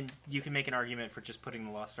mean, and you can make an argument for just putting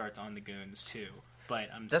the Lost Arts on the goons, too. But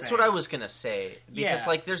That's what I was going to say. Because,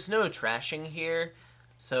 there's no trashing here.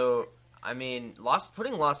 So, I mean,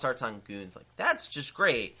 putting Lost Arts on goons, that's just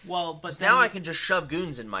great. Well, but now I can just shove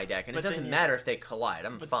goons in my deck, and it doesn't matter if they collide.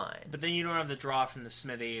 I'm fine. But then you don't have the draw from the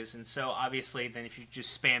Smithies, and so obviously then if you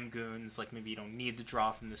just spam goons, maybe you don't need the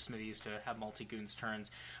draw from the Smithies to have multi-goons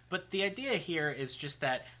turns. But the idea here is just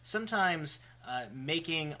that sometimes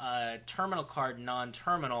making a terminal card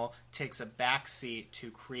non-terminal takes a backseat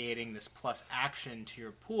to creating this plus action to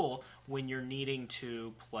your pool when you're needing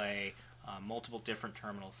to play multiple different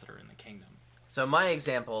terminals that are in the kingdom. So my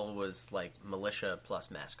example was Militia plus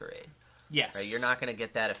Masquerade. Yes. Right? You're not going to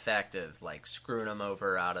get that effect of screwing them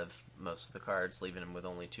over out of most of the cards, leaving them with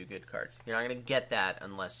only 2 good cards. You're not going to get that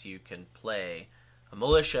unless you can play a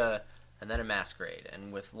Militia and then a Masquerade.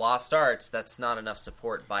 And with Lost Arts, that's not enough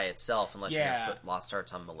support by itself unless you're going to put Lost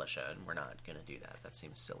Arts on Militia, and we're not going to do that. That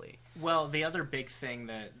seems silly. Well, the other big thing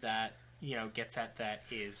that gets at that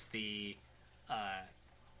is the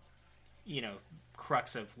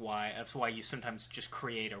crux of why you sometimes just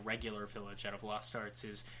create a regular village out of Lost Arts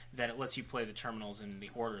is that it lets you play the terminals in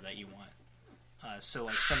the order that you want.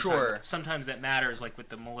 Sometimes that matters, with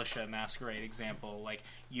the Militia Masquerade example.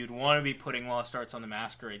 You'd want to be putting Lost Arts on the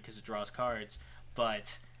Masquerade because it draws cards,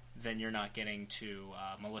 but then you're not getting to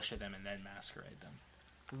Militia them and then Masquerade them.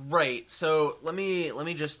 Right. So let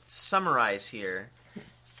me just summarize here.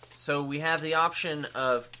 So we have the option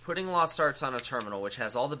of putting Lost Arts on a terminal, which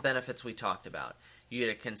has all the benefits we talked about. You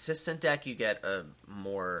get a consistent deck. You get a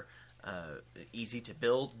more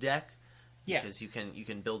easy-to-build deck. Yeah. Because you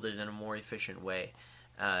can build it in a more efficient way.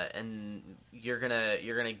 And you're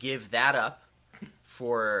gonna give that up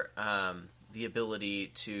for the ability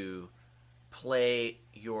to play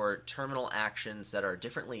your terminal actions that are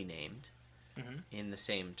differently named in the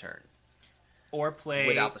same turn. Or play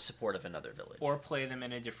without the support of another village. Or play them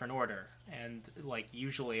in a different order. And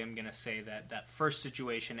usually I'm going to say that first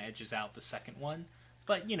situation edges out the second one.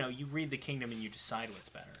 But, you read the kingdom and you decide what's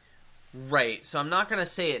better. Right. So I'm not going to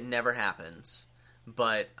say it never happens.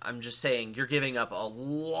 But I'm just saying you're giving up a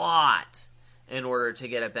lot in order to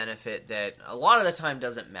get a benefit that a lot of the time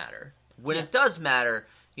doesn't matter. When it does matter,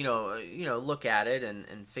 look at it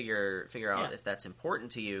and figure out if that's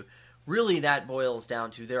important to you. Really, that boils down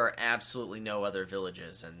to there are absolutely no other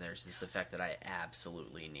villages, and there's this effect that I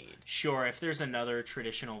absolutely need. Sure, if there's another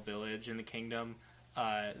traditional village in the kingdom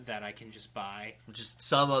that I can just buy. Just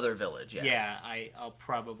some other village, yeah. Yeah, I'll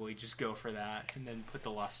probably just go for that, and then put the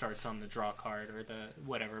Lost Arts on the draw card or the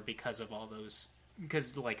whatever because of all those...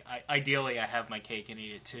 Because, ideally I have my cake and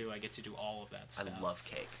eat it too. I get to do all of that stuff. I love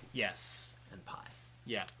cake. Yes. And pie.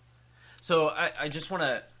 Yeah. So I just want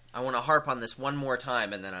to... I want to harp on this one more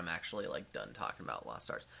time, and then I'm actually done talking about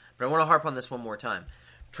Lost Arts. But I want to harp on this one more time.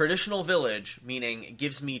 Traditional village, meaning it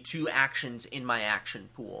gives me 2 actions in my action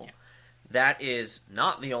pool. Yeah. That is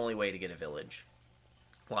not the only way to get a village.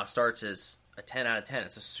 Lost Arts is a 10 out of 10.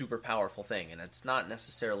 It's a super powerful thing, and it's not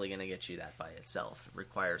necessarily going to get you that by itself. It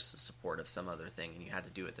requires the support of some other thing, and you had to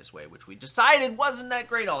do it this way, which we decided wasn't that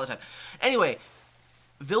great all the time. Anyway,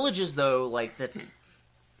 villages, though,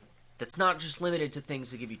 that's not just limited to things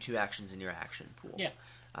that give you 2 actions in your action pool. Yeah.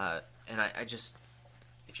 And I just,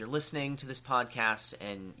 if you're listening to this podcast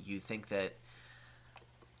and you think that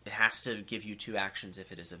it has to give you 2 actions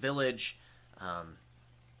if it is a village, I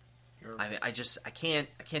can't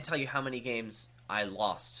tell you how many games I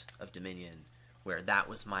lost of Dominion where that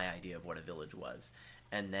was my idea of what a village was.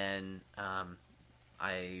 And then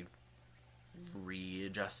I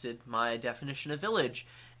readjusted my definition of village,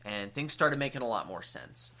 and things started making a lot more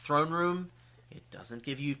sense. Throne Room, it doesn't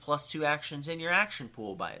give you +2 actions in your action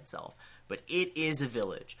pool by itself, but it is a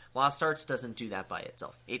village. Lost Arts doesn't do that by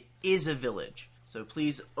itself. It is a village. So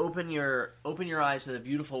please open your eyes to the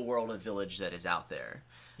beautiful world of village that is out there.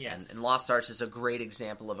 Yes. And Lost Arts is a great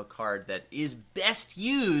example of a card that is best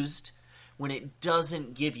used when it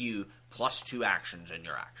doesn't give you +2 actions in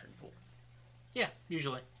your action pool. Yeah,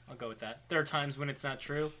 usually. I'll go with that. There are times when it's not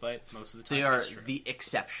true, but most of the time they are it's true. the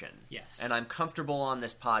exception. Yes. And I'm comfortable on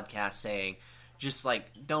this podcast saying, just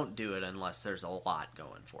don't do it unless there's a lot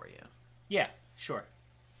going for you. Yeah, sure.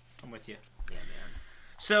 I'm with you. Yeah, man.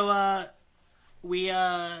 So, we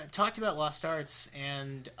talked about Lost Arts,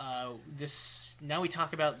 and now we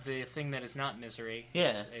talk about the thing that is not Misery.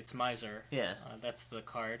 Yeah. It's Miser. Yeah. That's the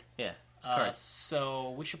card. Yeah, it's a card.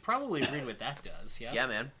 So we should probably read what that does, yeah? Yeah,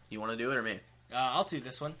 man. You want to do it or me? I'll do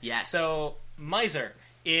this one. Yes. So, Miser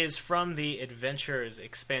is from the Adventures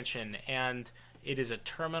expansion, and it is a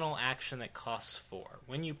terminal action that costs 4.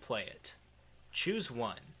 When you play it, choose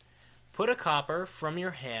 1. Put a copper from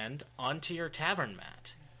your hand onto your tavern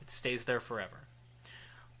mat. It stays there forever.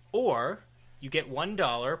 Or, you get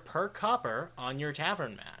 $1 per copper on your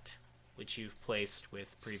tavern mat, which you've placed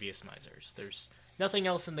with previous Misers. There's nothing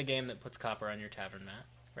else in the game that puts copper on your tavern mat,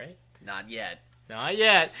 right? Not yet. Not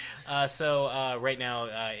yet. So right now,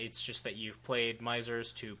 it's just that you've played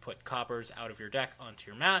Misers to put coppers out of your deck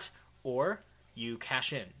onto your mat, or you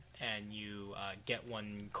cash in and you get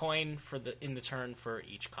 1 coin in the turn for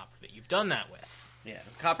each copper that you've done that with. Yeah,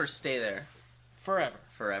 coppers stay there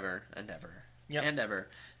Forever and ever. Yep. And ever.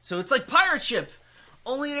 So it's like Pirate Ship,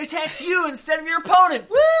 only it attacks you instead of your opponent.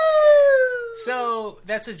 Woo! So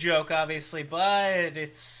that's a joke, obviously, but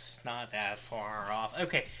it's not that far off.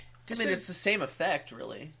 Okay. It's the same effect,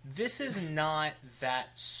 really. This is not that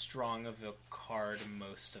strong of a card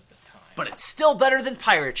most of the time. But it's still better than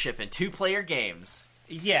Pirate Ship in 2-player games.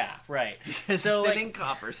 Yeah, right. So Thinning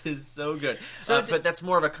Coppers is so good. But that's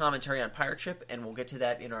more of a commentary on Pirate Ship, and we'll get to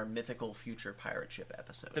that in our mythical future Pirate Ship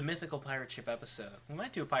episode. The mythical Pirate Ship episode. We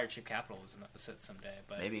might do a Pirate Ship capitalism episode someday.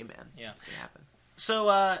 But maybe, man. Yeah. It could happen.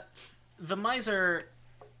 So, the Miser,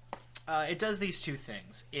 it does these 2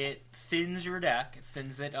 things. It thins your deck,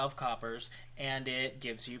 thins it of coppers, and it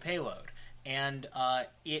gives you payload. And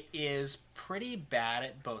it is pretty bad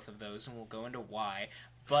at both of those, and we'll go into why.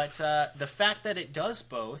 But the fact that it does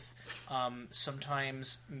both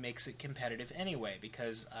sometimes makes it competitive anyway,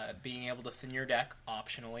 because being able to thin your deck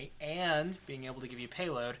optionally and being able to give you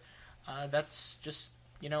payload, that's just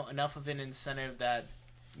enough of an incentive that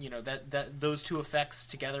that those 2 effects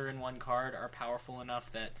together in 1 card are powerful enough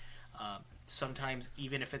that sometimes,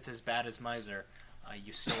 even if it's as bad as Miser,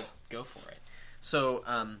 you still go for it. So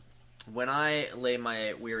when I lay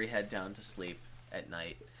my weary head down to sleep at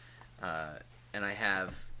night, and I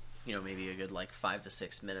have, maybe a good 5 to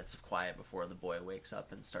 6 minutes of quiet before the boy wakes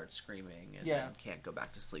up and starts screaming and then can't go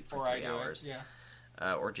back to sleep for 3 hours.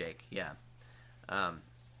 Or Jake, yeah.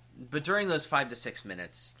 But during those 5 to 6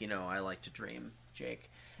 minutes, I like to dream, Jake.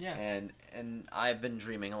 Yeah. And I've been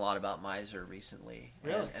dreaming a lot about Miser recently.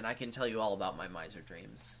 Really? And I can tell you all about my Miser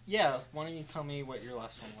dreams. Yeah, why don't you tell me what your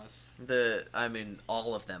last one was?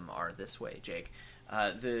 All of them are this way, Jake.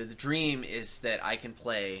 The dream is that I can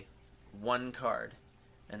play 1 card,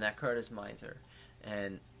 and that card is Miser.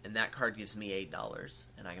 And that card gives me $8,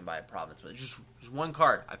 and I can buy a province with it. Just 1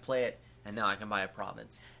 card. I play it, and now I can buy a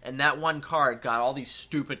province. And that 1 card got all these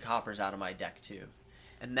stupid coppers out of my deck, too.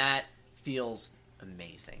 And that feels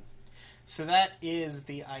amazing. So that is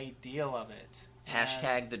the ideal of it.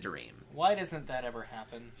 Hashtag the dream. Why doesn't that ever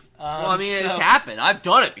happen? It's happened. I've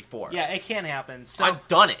done it before. Yeah, it can happen. So I've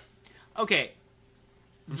done it. Okay.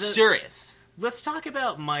 I'm serious. Let's talk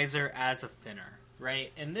about Miser as a thinner,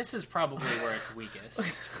 right? And this is probably where it's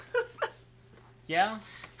weakest. Yeah?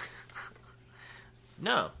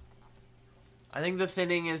 No. I think the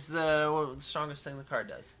thinning is the strongest thing the card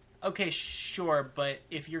does. Okay, sure, but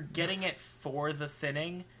if you're getting it for the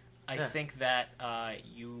thinning, I think that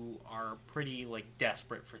you are pretty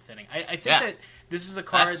desperate for thinning. I think that this is a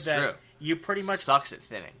card that you pretty much sucks at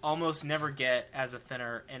thinning. Almost never get as a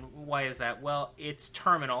thinner. And why is that? Well, it's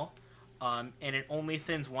terminal, and it only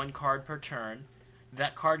thins 1 card per turn.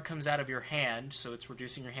 That card comes out of your hand, so it's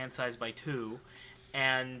reducing your hand size by 2.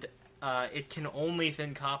 And it can only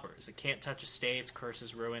thin coppers. It can't touch estates,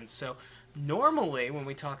 curses, ruins. So normally, when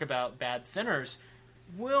we talk about bad thinners,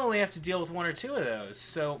 we'll only have to deal with one or two of those.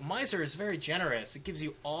 So Miser is very generous. It gives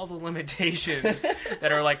you all the limitations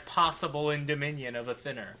that are like possible in Dominion of a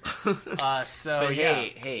thinner. But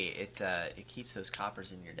it keeps those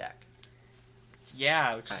coppers in your deck.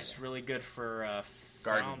 Yeah, which is really good for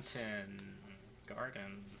Gardens.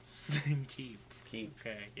 Gardens. Keep.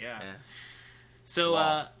 Okay, yeah. So,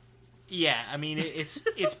 wow. I mean,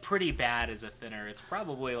 it's pretty bad as a thinner. It's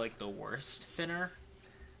probably like the worst thinner.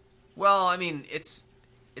 Well, I mean, it's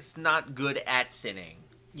not good at thinning.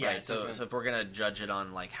 Yeah, right? So if we're gonna judge it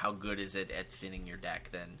on like how good is it at thinning your deck,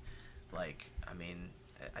 then like I mean,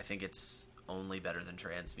 I think it's only better than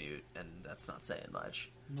Transmute, and that's not saying much.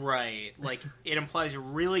 Right. Like it implies you're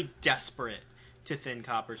really desperate to thin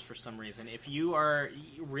coppers for some reason. If you are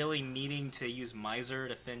really needing to use Miser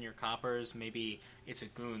to thin your coppers, maybe it's a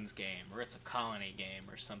Goons game or it's a Colony game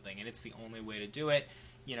or something, and it's the only way to do it.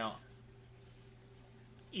 You know,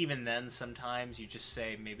 even then, sometimes you just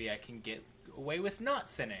say, maybe I can get away with not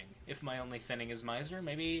thinning. If my only thinning is Miser,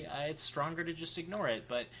 maybe it's stronger to just ignore it.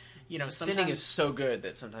 But, you know, sometimes... Thinning is so good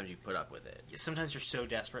that sometimes you put up with it. Sometimes you're so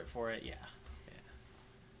desperate for it, yeah.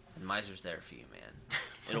 And Miser's there for you, man.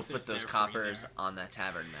 It'll put those coppers on that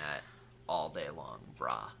tavern mat all day long,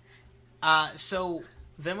 brah. So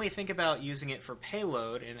then we think about using it for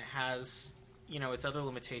payload, and it has, you know, its other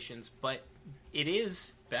limitations, but it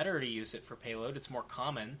is better to use it for payload. It's more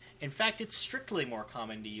common. In fact, it's strictly more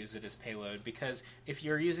common to use it as payload, because if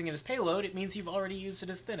you're using it as payload, it means you've already used it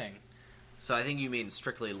as thinning. So I think you mean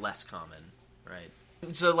strictly less common, right?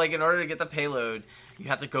 So, like, in order to get the payload, you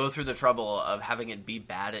have to go through the trouble of having it be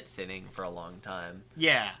bad at thinning for a long time.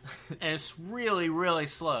 Yeah, and it's really, really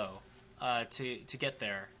slow to get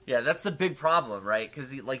there. Yeah, that's the big problem, right?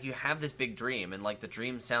 Because, like, you have this big dream, and, like, the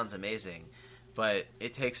dream sounds amazing, but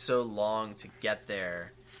it takes so long to get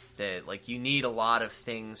there that, like, you need a lot of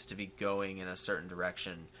things to be going in a certain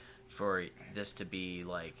direction for this to be,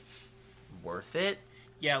 like, worth it.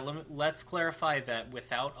 Yeah, let's clarify that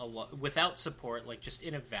without support, like just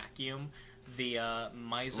in a vacuum, the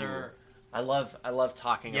Miser. Ooh. I love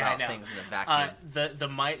talking about things in a vacuum.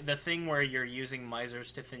 The thing where you're using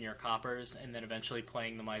Misers to thin your coppers and then eventually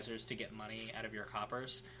playing the Misers to get money out of your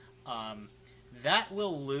coppers, that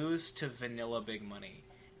will lose to vanilla big money,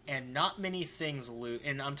 and not many things lose.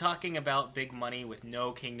 And I'm talking about big money with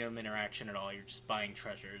no kingdom interaction at all. You're just buying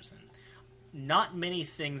treasures and. Not many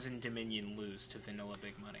things in Dominion lose to vanilla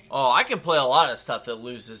big money. Oh, I can play a lot of stuff that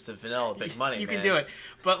loses to vanilla big money, you man. can do it.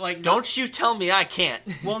 But like, don't you tell me I can't.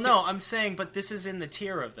 Well, no, I'm saying, but this is in the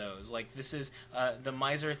tier of those. Like, this is, the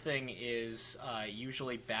Miser thing is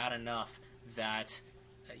usually bad enough that,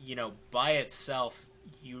 you know, by itself,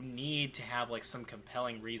 you need to have, like, some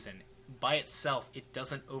compelling reason. By itself, it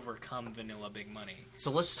doesn't overcome vanilla big money.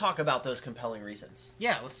 So let's talk about those compelling reasons.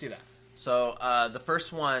 Yeah, let's do that. So, the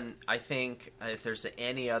first one, I think, if there's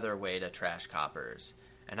any other way to trash coppers,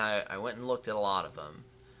 and I went and looked at a lot of them,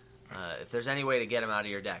 if there's any way to get them out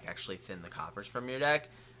of your deck, actually thin the coppers from your deck,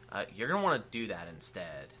 you're going to want to do that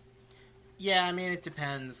instead. Yeah, I mean, it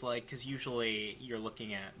depends, like, because usually you're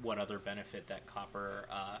looking at what other benefit that copper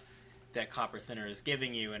thinner is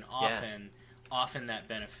giving you, and often that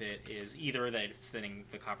benefit is either that it's thinning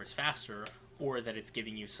the coppers faster, or that it's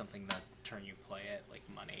giving you something that turn you play it, like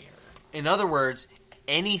money or... In other words,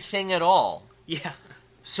 anything at all. Yeah.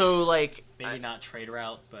 So, like... Maybe not trade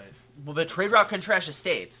route, but... Well, but trade route can trash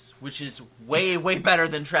estates, which is way, way better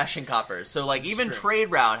than trashing coppers. So, like, even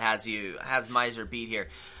trade route has Miser beat here.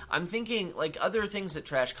 I'm thinking, like, other things that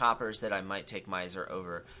trash coppers that I might take Miser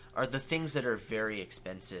over are the things that are very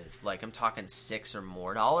expensive. Like, I'm talking $6 or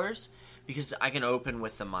more, because I can open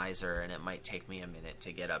with the Miser, and it might take me a minute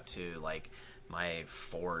to get up to, like, my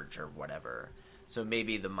forge or whatever. So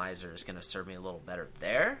maybe the Miser is going to serve me a little better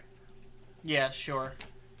there. Yeah, sure.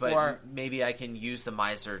 But maybe I can use the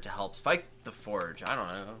Miser to help fight the Forge. I don't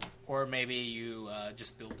know. Or maybe you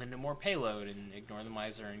just build into more payload and ignore the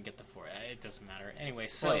Miser and get the Forge. It doesn't matter. Anyway,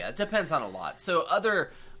 so... Well, yeah, it depends on a lot. So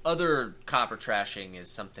other copper trashing is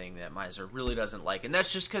something that Miser really doesn't like. And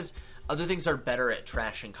that's just because other things are better at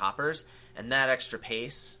trashing coppers. And that extra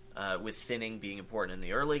pace, with thinning being important in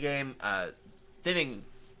the early game, thinning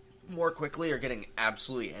more quickly or getting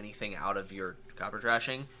absolutely anything out of your copper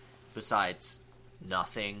trashing besides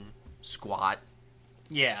nothing, squat,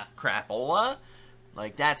 crapola,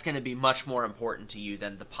 like that's going to be much more important to you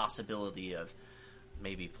than the possibility of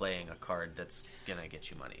maybe playing a card that's going to get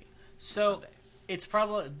you money. So someday. It's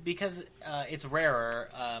probably because it's rarer.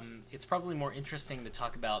 It's probably more interesting to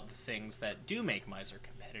talk about the things that do make Miser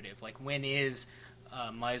competitive. Like when is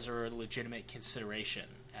Miser a legitimate consideration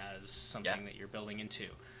as something that you're building into.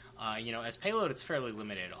 As payload, it's fairly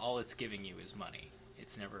limited. All it's giving you is money.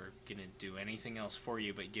 It's never going to do anything else for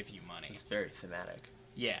you but give you money. It's very thematic.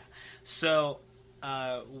 Yeah. So,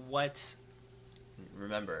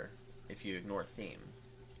 Remember, if you ignore theme,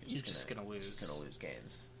 you're just going to lose. Just going to lose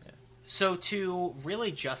games. Yeah. So to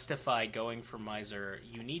really justify going for Miser,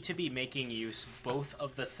 you need to be making use both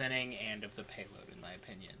of the thinning and of the payload, in my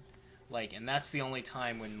opinion. And that's the only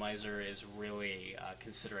time when Miser is really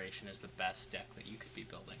consideration as the best deck that you could be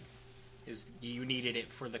building. Is you needed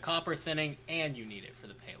it for the copper thinning and you need it for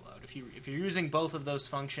the payload. If you're using both of those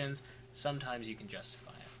functions, sometimes you can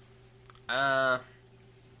justify it.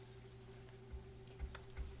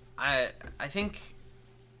 I think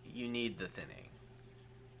you need the thinning.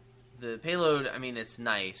 The payload, I mean, it's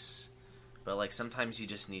nice, but sometimes you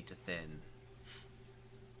just need to thin.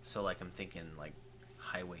 So I'm thinking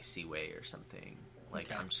Highway Seaway or something.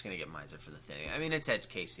 Okay. I'm just gonna get Miser for the thinning. I mean, it's edge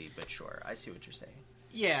Casey, but sure, I see what you're saying.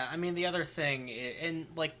 Yeah, I mean, the other thing, and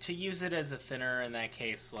to use it as a thinner in that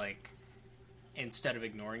case, instead of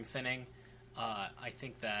ignoring thinning, I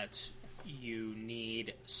think that you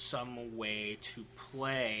need some way to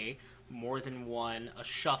play more than one a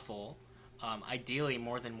shuffle, ideally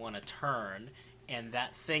more than one a turn, and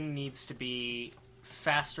that thing needs to be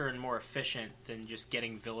faster and more efficient than just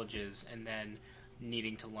getting villages and then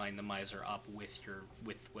needing to line the Miser up with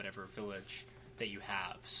whatever village that you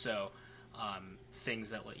have. So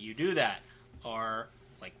things that let you do that are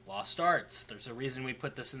Lost Arts. There's a reason we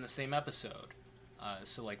put this in the same episode.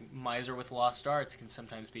 So Miser with Lost Arts can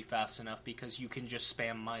sometimes be fast enough because you can just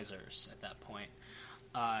spam Misers at that point.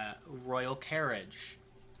 Royal Carriage,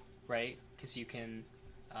 right? Because you can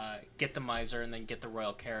get the Miser and then get the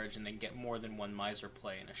Royal Carriage and then get more than one Miser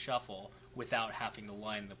play in a shuffle without having to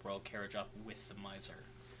line the Royal Carriage up with the Miser.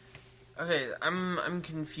 Okay, I'm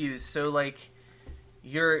confused. So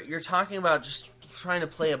you're talking about just trying to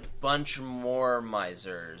play a bunch more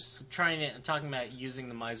Misers. I'm talking about using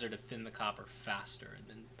the Miser to thin the copper faster and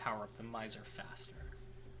then power up the Miser faster.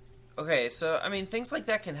 Okay, so I mean things like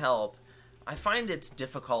that can help. I find it's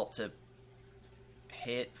difficult to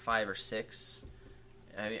hit 5 or 6.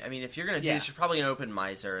 I mean, if you're going to do this, you're probably going to open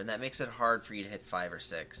Miser, and that makes it hard for you to hit 5 or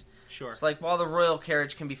 6. Sure. It's while the Royal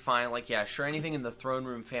Carriage can be fine, sure, anything in the Throne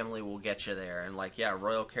Room family will get you there, and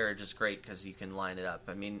Royal Carriage is great because you can line it up.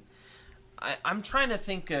 I mean, I'm trying to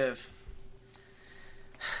think of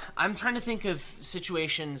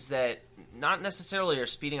situations that not necessarily are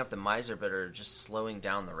speeding up the Miser, but are just slowing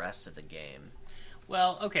down the rest of the game.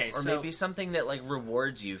 Well, okay, or maybe something that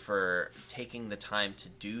rewards you for taking the time to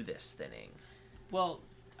do this thinning. Well,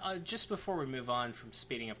 just before we move on from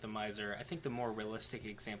speeding up the Miser, I think the more realistic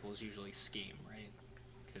example is usually Scheme, right?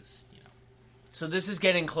 Because, So this is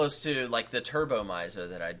getting close to, the Turbo Miser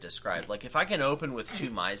that I described. If I can open with 2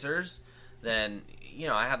 Misers, then,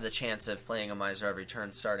 I have the chance of playing a Miser every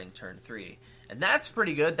turn starting turn 3. And that's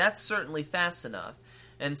pretty good. That's certainly fast enough.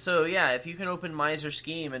 And so, if you can open Miser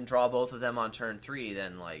Scheme and draw both of them on turn 3,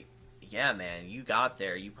 then, man, you got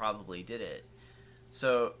there. You probably did it.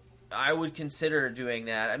 So I would consider doing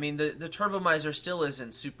that. I mean, the Turbo Miser still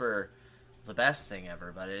isn't super the best thing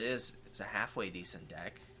ever, but it's a halfway decent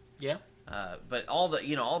deck. Yeah. But all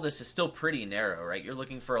this is still pretty narrow, right? You're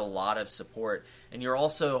looking for a lot of support, and you're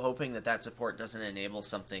also hoping that support doesn't enable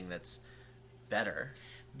something that's better.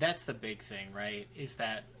 That's the big thing, right? Is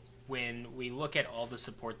that when we look at all the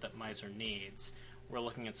support that Miser needs, we're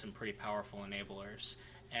looking at some pretty powerful enablers.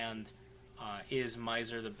 And is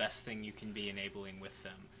Miser the best thing you can be enabling with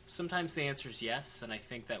them? Sometimes the answer is yes, and I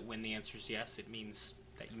think that when the answer is yes, it means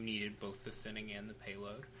that you needed both the thinning and the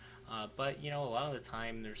payload. But, a lot of the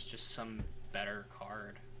time, there's just some better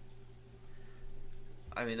card.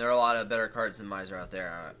 I mean, there are a lot of better cards than Miser out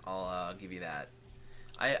there. I'll give you that.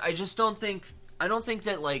 I just don't think... I don't think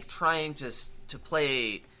that, trying to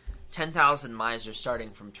play 10,000 Miser starting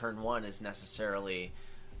from turn 1 is necessarily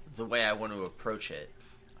the way I want to approach it.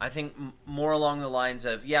 I think more along the lines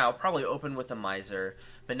of, I'll probably open with a Miser,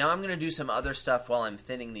 but now I'm going to do some other stuff while I'm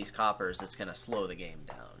thinning these coppers that's going to slow the game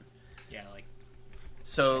down. Yeah,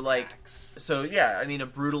 attacks. I mean, a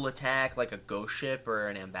brutal attack, like a ghost ship or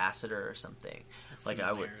an ambassador or something.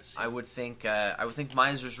 I would think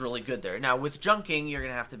Miser's really good there. Now, with junking, you're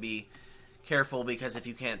going to have to be careful because if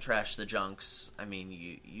you can't trash the junks, I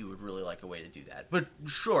mean, you would really like a way to do that. But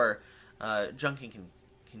sure, junking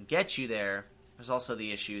can get you there. There's also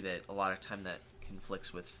the issue that a lot of time that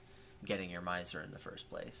conflicts with getting your Miser in the first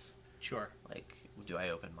place. Sure. Do I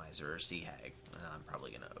open Miser or Sea Hag? I'm probably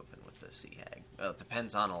going to open with the Sea Hag. Well, it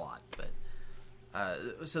depends on a lot,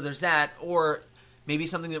 but so there's that. Or maybe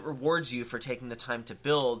something that rewards you for taking the time to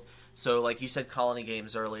build. So, like you said, colony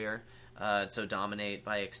games earlier. So dominate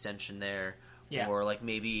by extension there, or like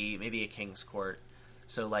maybe a King's Court.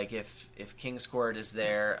 So like if King's Court is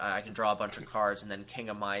there, I can draw a bunch of cards and then King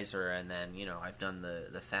of Miser, and then I've done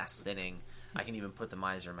the fast thinning. I can even put the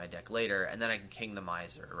Miser in my deck later, and then I can King the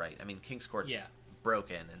Miser. Right? I mean, King's Court's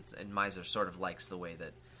broken, and Miser sort of likes the way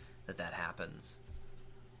that happens.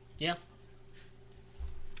 Yeah.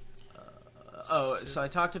 So I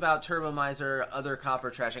talked about Turbo Miser, other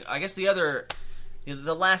copper trashing. I guess the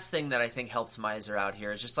last thing that I think helps Miser out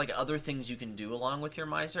here is just like other things you can do along with your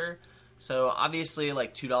Miser. So obviously,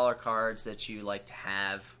 like $2 cards that you like to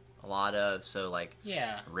have a lot of. So like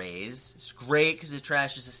Raise, it's great because it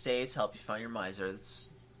trashes estates, help you find your Miser.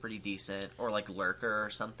 That's pretty decent. Or like Lurker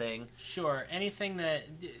or something. Sure, anything that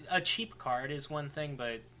a cheap card is one thing,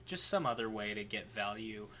 but just some other way to get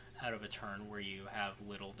value out of a turn where you have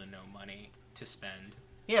little to no money to spend.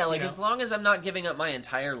 Yeah, like as long as I'm not giving up my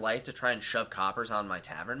entire life to try and shove coppers on my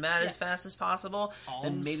tavern mat as fast as possible,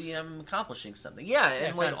 then maybe I'm accomplishing something. Yeah,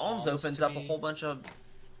 and like Alms opens up a whole bunch of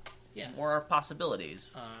more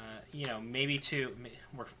possibilities. Maybe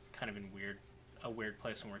we're kind of in a weird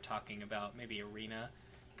place when we're talking about maybe Arena,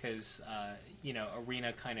 because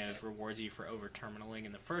Arena kind of rewards you for over-terminaling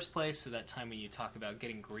in the first place, so that time when you talk about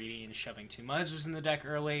getting greedy and shoving 2 Misers in the deck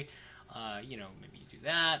early, maybe you do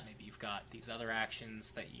that. Maybe you've got these other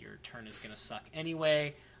actions that your turn is going to suck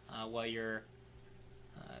anyway, while you're,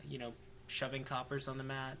 shoving coppers on the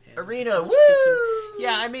mat. Arena, woo!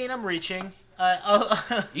 Yeah, I mean, I'm reaching.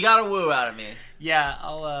 You got a woo out of me. Yeah,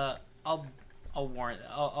 I'll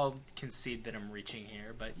concede that I'm reaching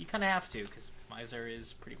here, but you kind of have to because Miser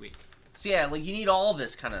is pretty weak. So yeah, like you need all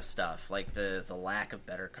this kind of stuff, like the lack of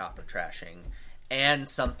better copper trashing, and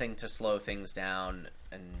something to slow things down,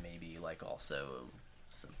 and maybe like also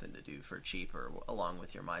something to do for cheap or along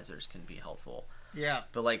with your Misers can be helpful. Yeah,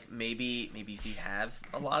 but like maybe if you have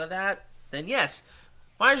a lot of that, then yes,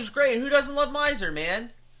 Miser's great. Who doesn't love Miser,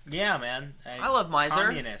 man? Yeah, man. I love Miser.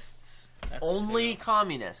 Communists. Only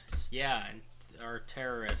communists. Yeah, or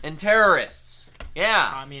terrorists. And terrorists. Yeah.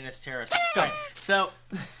 Communist terrorists. Right. So,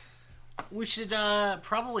 we should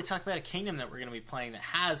probably talk about a kingdom that we're going to be playing that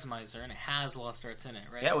has Miser and it has Lost Arts in it,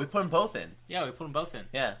 right? Yeah, we put them both in. Yeah, we put them both in.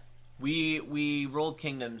 Yeah. We rolled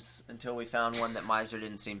kingdoms until we found one that Miser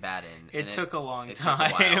didn't seem bad in. It took a long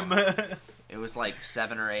time. It was like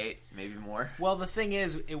 7 or 8, maybe more. Well, the thing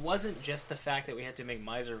is, it wasn't just the fact that we had to make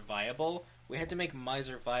Miser viable. We had to make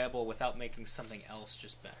Miser viable without making something else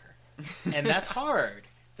just better. And that's hard.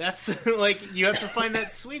 That's like, you have to find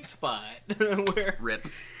that sweet spot. Where... Rip.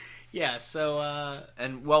 Yeah, so...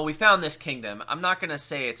 And, well, we found this kingdom. I'm not going to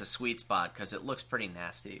say it's a sweet spot, because it looks pretty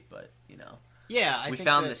nasty, but, Yeah, we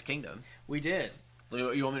found this kingdom. We did.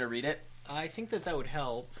 You want me to read it? I think that would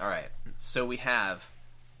help. All right. So we have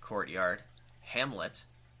Courtyard, Hamlet,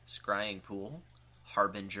 Scrying Pool,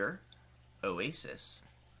 Harbinger, Oasis,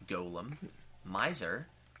 Golem, Miser,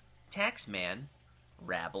 Taxman,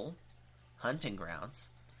 Rabble, Hunting Grounds,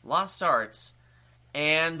 Lost Arts,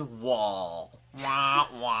 and Wall. Wah,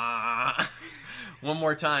 wah. One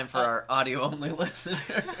more time for our audio-only listener.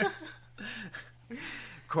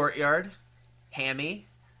 Courtyard, Hammy,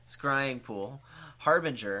 Scrying Pool,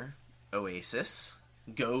 Harbinger, Oasis,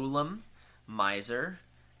 Golem, Miser,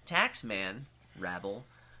 Taxman, Rabble,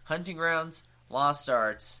 Hunting Grounds, Lost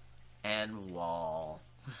Arts, and Wall.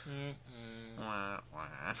 Wah,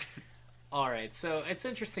 wah. Alright, so it's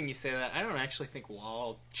interesting you say that. I don't actually think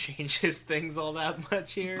Wall changes things all that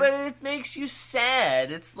much here. But it makes you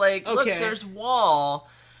sad. It's like, look, there's Wall.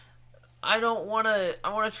 I want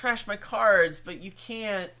to trash my cards, but you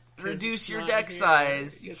can't reduce your deck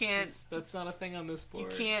size. You can't. That's not a thing on this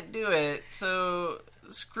board. You can't do it. So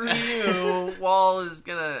screw you. Wall is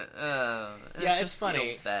gonna. It's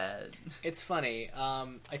funny. Feels bad. It's funny.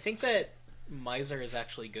 I think that Miser is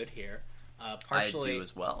actually good here. Partially, I do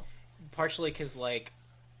as well. Partially because like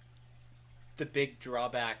the big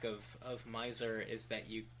drawback of Miser is that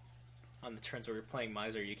you, on the turns where you're playing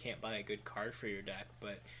Miser, you can't buy a good card for your deck,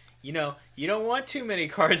 but. You don't want too many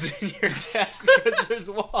cards in your deck because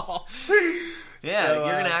there's Wall. Yeah, so,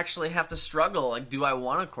 you're going to actually have to struggle. Like, do I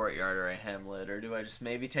want a Courtyard or a Hamlet, or do I just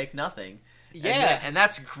maybe take nothing? Yeah. And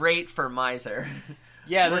that's great for Miser.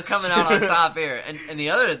 Yeah, we're coming out on top here. And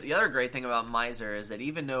the other great thing about Miser is that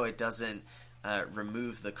even though it doesn't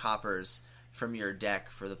remove the coppers from your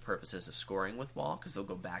deck for the purposes of scoring with Wall, because they'll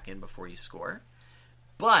go back in before you score,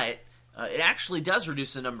 but... it actually does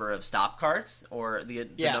reduce the number of stop cards or the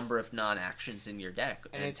number of non-actions in your deck,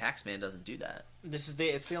 and Taxman doesn't do that. It's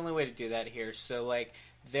the only way to do that here. So, like,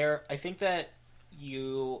 I think that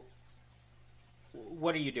you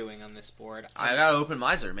what are you doing on this board? I gotta open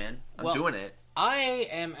Miser, man. I'm doing it. I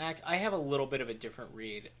have a little bit of a different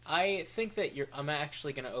read. I think that I'm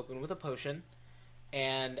actually going to open with a potion,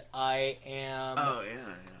 and I am. Oh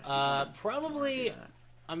yeah. Probably.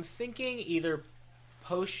 I'm thinking either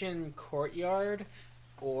Potion Courtyard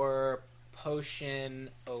or Potion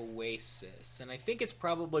Oasis, and I think it's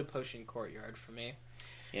probably Potion Courtyard for me.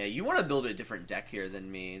 Yeah, you want to build a different deck here than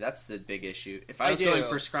me. That's the big issue. If I was going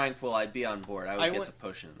for Scrying Pool, I'd be on board. I would get the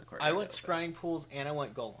Potion in the Courtyard. I want Scrying Pools and I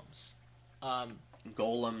want Golems.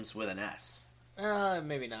 Golems with an S.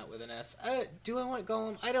 Maybe not with an S. Do I want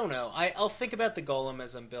Golem? I don't know. I'll think about the Golem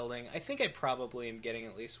as I'm building. I think I probably am getting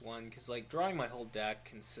at least one, because, like, drawing my whole deck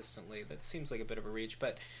consistently, that seems like a bit of a reach.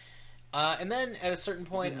 But, and then at a certain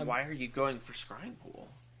point... Then why are you going for Scrying Pool?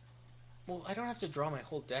 Well, I don't have to draw my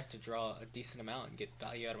whole deck to draw a decent amount and get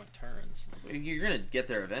value out of my turns. You're going to get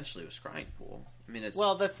there eventually with Scrying Pool. I mean, it's...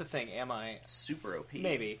 Well, that's the thing. Am I... Super OP.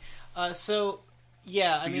 Maybe.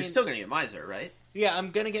 Yeah, You're still going to get Miser, right? Yeah,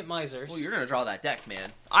 I'm going to get Misers. Well, you're going to draw that deck,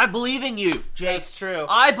 man. I believe in you, Jake. That's true.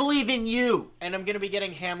 I believe in you. And I'm going to be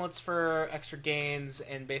getting Hamlets for extra gains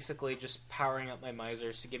and basically just powering up my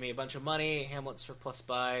Misers to give me a bunch of money, Hamlets for plus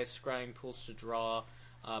buy, Scrying Pools to draw,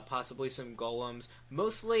 possibly some Golems.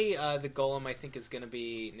 Mostly the Golem, I think, is going to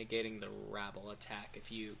be negating the Rabble attack.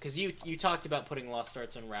 Because you talked about putting Lost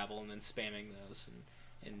Arts on Rabble and then spamming those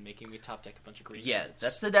and making me top deck a bunch of green cards.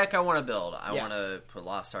 That's the deck I want to build. I want to put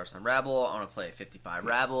Lost Arts on Rabble. I want to play 55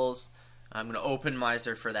 Rabbles. I'm going to open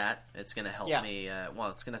Miser for that. It's going to help me.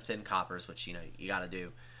 It's going to thin coppers, which you got to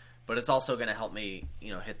do. But it's also going to help me,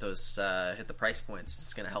 hit those hit the price points.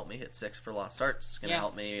 It's going to help me hit 6 for Lost Arts. It's going to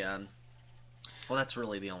help me. Well, that's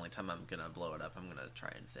really the only time I'm going to blow it up. I'm going to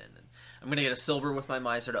try and thin. And I'm going to get a silver with my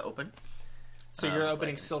Miser to open. So you're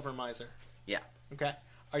opening silver Miser. Yeah. Okay.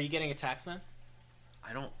 Are you getting a Taxman?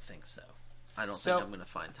 I don't think so. I don't think I'm going to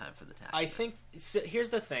find time for the tax. I think... here's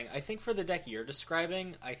the thing. I think for the deck you're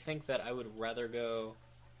describing, I think that I would rather go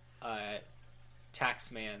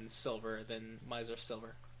Taxman Silver than Miser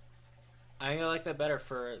Silver. I think I like that better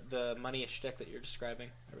for the money-ish deck that you're describing.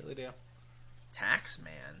 I really do.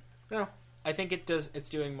 Taxman? No. I think it's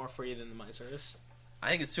doing more for you than the Miser is. I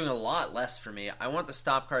think it's doing a lot less for me. I want the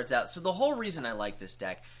stop cards out. So the whole reason I like this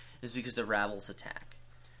deck is because of Rabble's attack.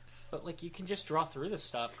 But, you can just draw through the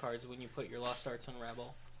stop cards when you put your Lost Arts on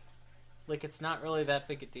Rabble. It's not really that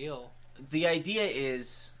big a deal. The idea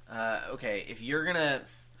is, if you're gonna...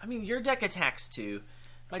 I mean, your deck attacks too.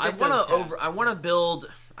 I want to build...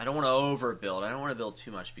 I don't want to overbuild. I don't want to build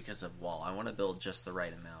too much because of Wall. I want to build just the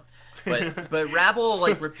right amount. But Rabble,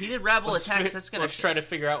 repeated Rabble attacks, that's gonna... Let's try to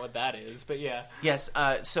figure out what that is, but yeah. Yes,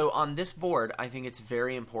 so on this board, I think it's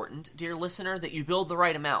very important, dear listener, that you build the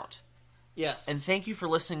right amount. Yes. And thank you for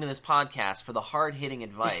listening to this podcast for the hard-hitting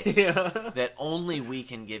advice that only we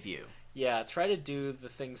can give you. Yeah, try to do the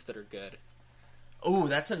things that are good. Oh,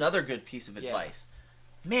 that's another good piece of advice.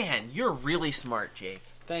 Man, you're really smart, Jake.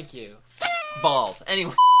 Thank you. Balls.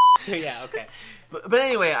 Anyway. Yeah, okay. But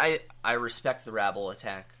anyway, I respect the Rabble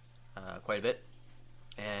attack quite a bit.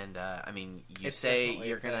 And, you say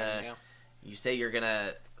you're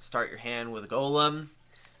gonna start your hand with a Golem.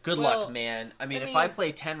 Good luck, man. If I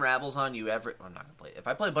play 10 Rabbles on you I'm not going to play it. If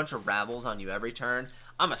I play a bunch of Rabbles on you every turn,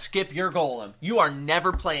 I'm going to skip your Golem. You are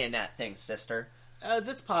never playing that thing, sister.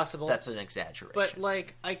 That's possible. That's an exaggeration. But,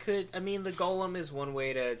 the Golem is one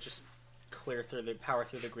way to just power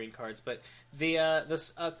through the green cards. But a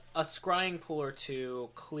Scrying Pool or two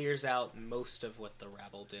clears out most of what the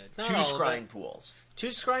Rabble did. Not 2 Scrying Pools. 2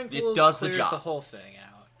 Scrying Pools clears the whole thing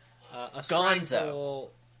out. A Scrying Pool...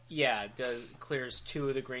 Yeah, clears 2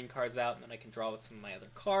 of the green cards out, and then I can draw with some of my other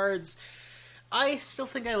cards. I still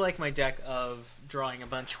think I like my deck of drawing a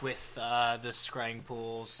bunch with the Scrying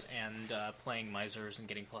Pools and playing Misers and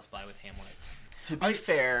getting plus buy with Hamlets. To be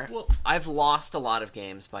fair, I've lost a lot of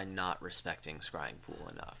games by not respecting Scrying Pool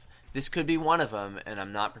enough. This could be one of them, and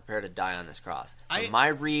I'm not prepared to die on this cross. My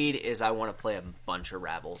read is I want to play a bunch of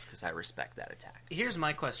Rabbles because I respect that attack. Here's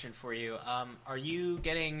my question for you. Are you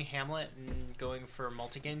getting Hamlet and going for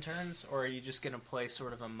multi-game turns, or are you just going to play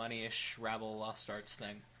sort of a money-ish Rabble Lost Arts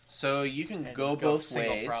thing? So you can go both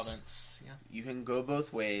ways. Province. Yeah. You can go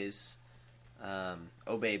both ways.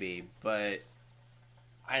 Baby. But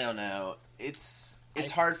I don't know. It's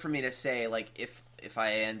hard for me to say, if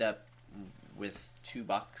I end up with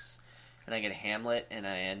 $2 and I get a Hamlet and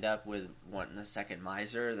I end up with wanting a second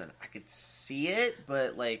Miser, then I could see it,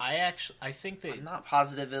 but I think that I'm not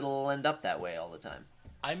positive it'll end up that way all the time.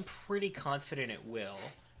 I'm pretty confident it will,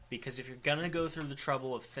 because if you're gonna go through the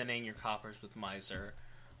trouble of thinning your coppers with Miser,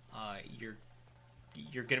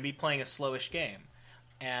 you're gonna be playing a slowish game,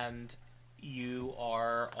 and you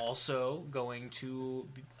are also going to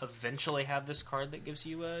eventually have this card that gives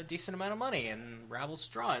you a decent amount of money, and Rabbles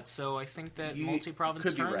draw it. So I think that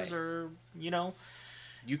multi-province turns are,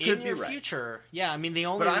 you could in your future. Yeah, I mean the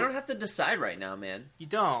only. But I don't have to decide right now, man. You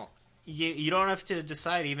don't. You don't have to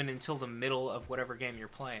decide even until the middle of whatever game you're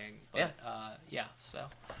playing. But, so.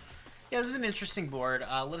 Yeah, this is an interesting board.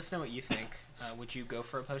 Let us know what you think. Would you go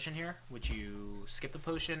for a potion here? Would you skip the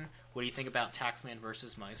potion? What do you think about Taxman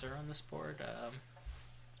versus Miser on this board?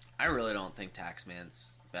 I really don't think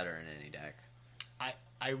Taxman's better in any deck.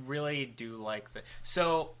 I really do like the...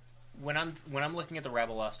 So, when I'm looking at the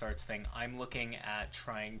Rabble Lost Arts thing, I'm looking at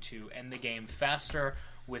trying to end the game faster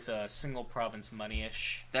with a single province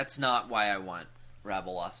money-ish. That's not why I want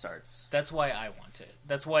Rabble Lost Arts. That's why I want it.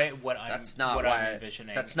 That's why I'm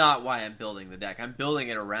envisioning. That's not why I'm building the deck. I'm building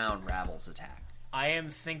it around Rabble's attack. I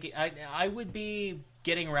am thinking I would be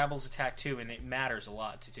getting Rabble's attack too, and it matters a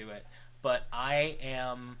lot to do it. But I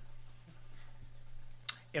am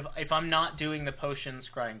if I'm not doing the potion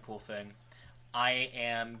scrying pool thing, I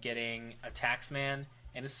am getting a Taxman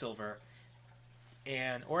and a silver,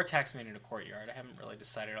 or a Taxman and a courtyard. I haven't really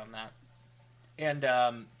decided on that. And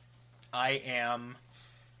I am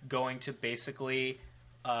going to basically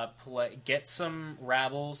get some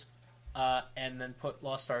Rabbles and then put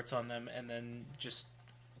Lost Arts on them, and then just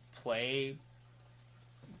play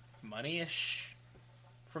money-ish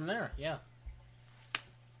from there. Yeah.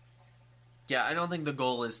 Yeah, I don't think the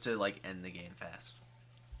goal is to end the game fast.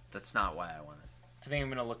 That's not why I want it. I think I'm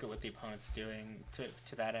going to look at what the opponent's doing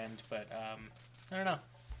to that end, but I don't know.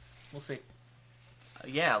 We'll see.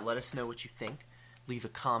 Let us know what you think. Leave a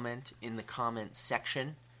comment in the comment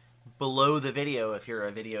section below the video if you're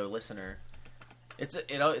a video listener.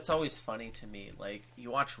 It's always funny to me.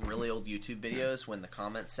 You watch really old YouTube videos when the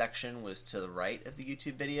comment section was to the right of the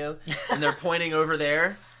YouTube video, and they're pointing over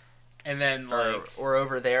there, and then or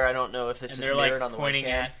over there. I don't know if this is mirrored on the webcam. Pointing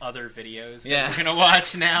at other videos that we're gonna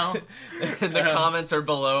watch now. And the comments are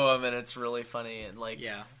below them, and it's really funny. And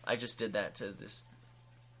I just did that to this.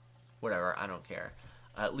 Whatever, I don't care.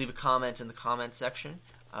 Leave a comment in the comment section.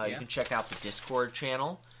 You can check out the Discord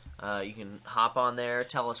channel. You can hop on there,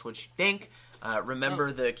 tell us what you think.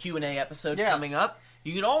 Remember the Q&A episode coming up.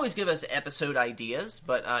 You can always give us episode ideas,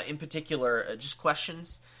 but in particular, just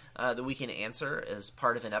questions that we can answer as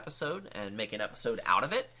part of an episode and make an episode out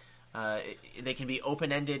of it. They can be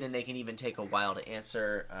open-ended, and they can even take a while to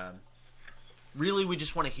answer. Really, we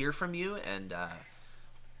just want to hear from you and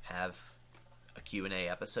have a Q&A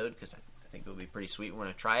episode, because I think it would be pretty sweet. We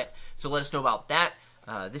want to try it. So let us know about that.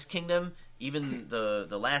 This kingdom, even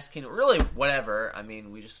the last kingdom, really whatever. I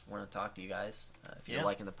mean, we just want to talk to you guys. If you're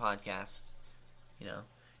liking the podcast,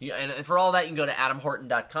 and for all that, you can go to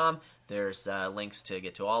adamhorton.com. There's links to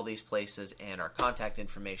get to all these places and our contact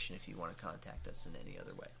information if you want to contact us in any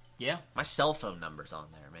other way. Yeah. My cell phone number's on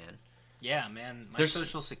there, man. Yeah, man. My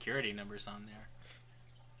social security number's on there.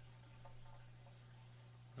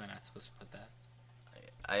 Was I not supposed to put that?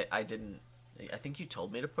 I didn't. I think you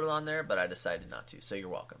told me to put it on there, but I decided not to. So you're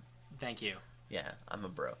welcome. Thank you. Yeah, I'm a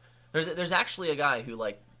bro. There's actually a guy who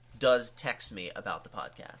does text me about the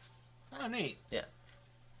podcast. Oh, neat. Yeah,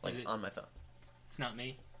 on my phone. It's not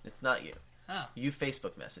me. It's not you. Oh, you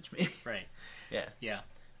Facebook message me. Right. Yeah. Yeah.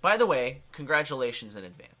 By the way, congratulations in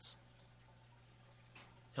advance.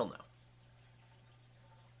 He'll know.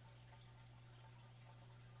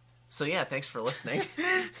 So yeah, thanks for listening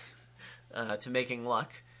to Making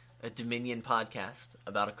Luck, a Dominion podcast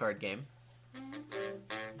about a card game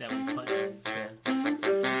that we play. Yeah.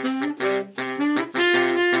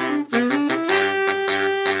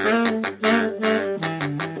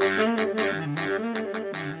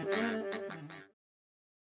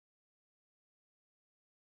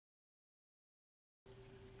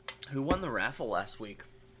 Who won the raffle last week?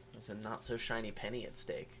 There's a not so shiny penny at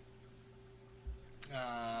stake.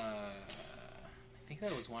 I think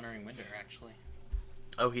that was Wandering Winder, actually.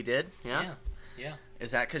 Oh, he did? Yeah. Yeah.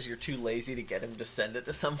 Is that because you're too lazy to get him to send it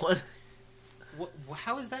to someone?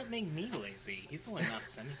 How does that make me lazy? He's the one not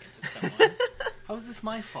sending it to someone. How is this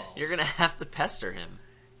my fault? You're going to have to pester him.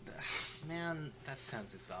 Man, that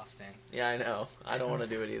sounds exhausting. Yeah, I know. I don't want to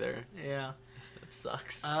do it either. Yeah. It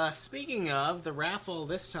sucks. Speaking of, the raffle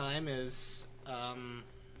this time is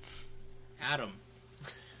Adam.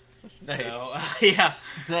 Nice. So, yeah.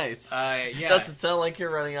 Nice. Yeah. It doesn't sound like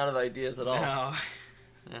you're running out of ideas at all. No.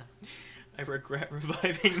 Yeah. I regret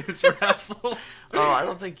reviving this raffle. Oh, I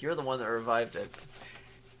don't think you're the one that revived it.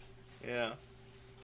 Yeah.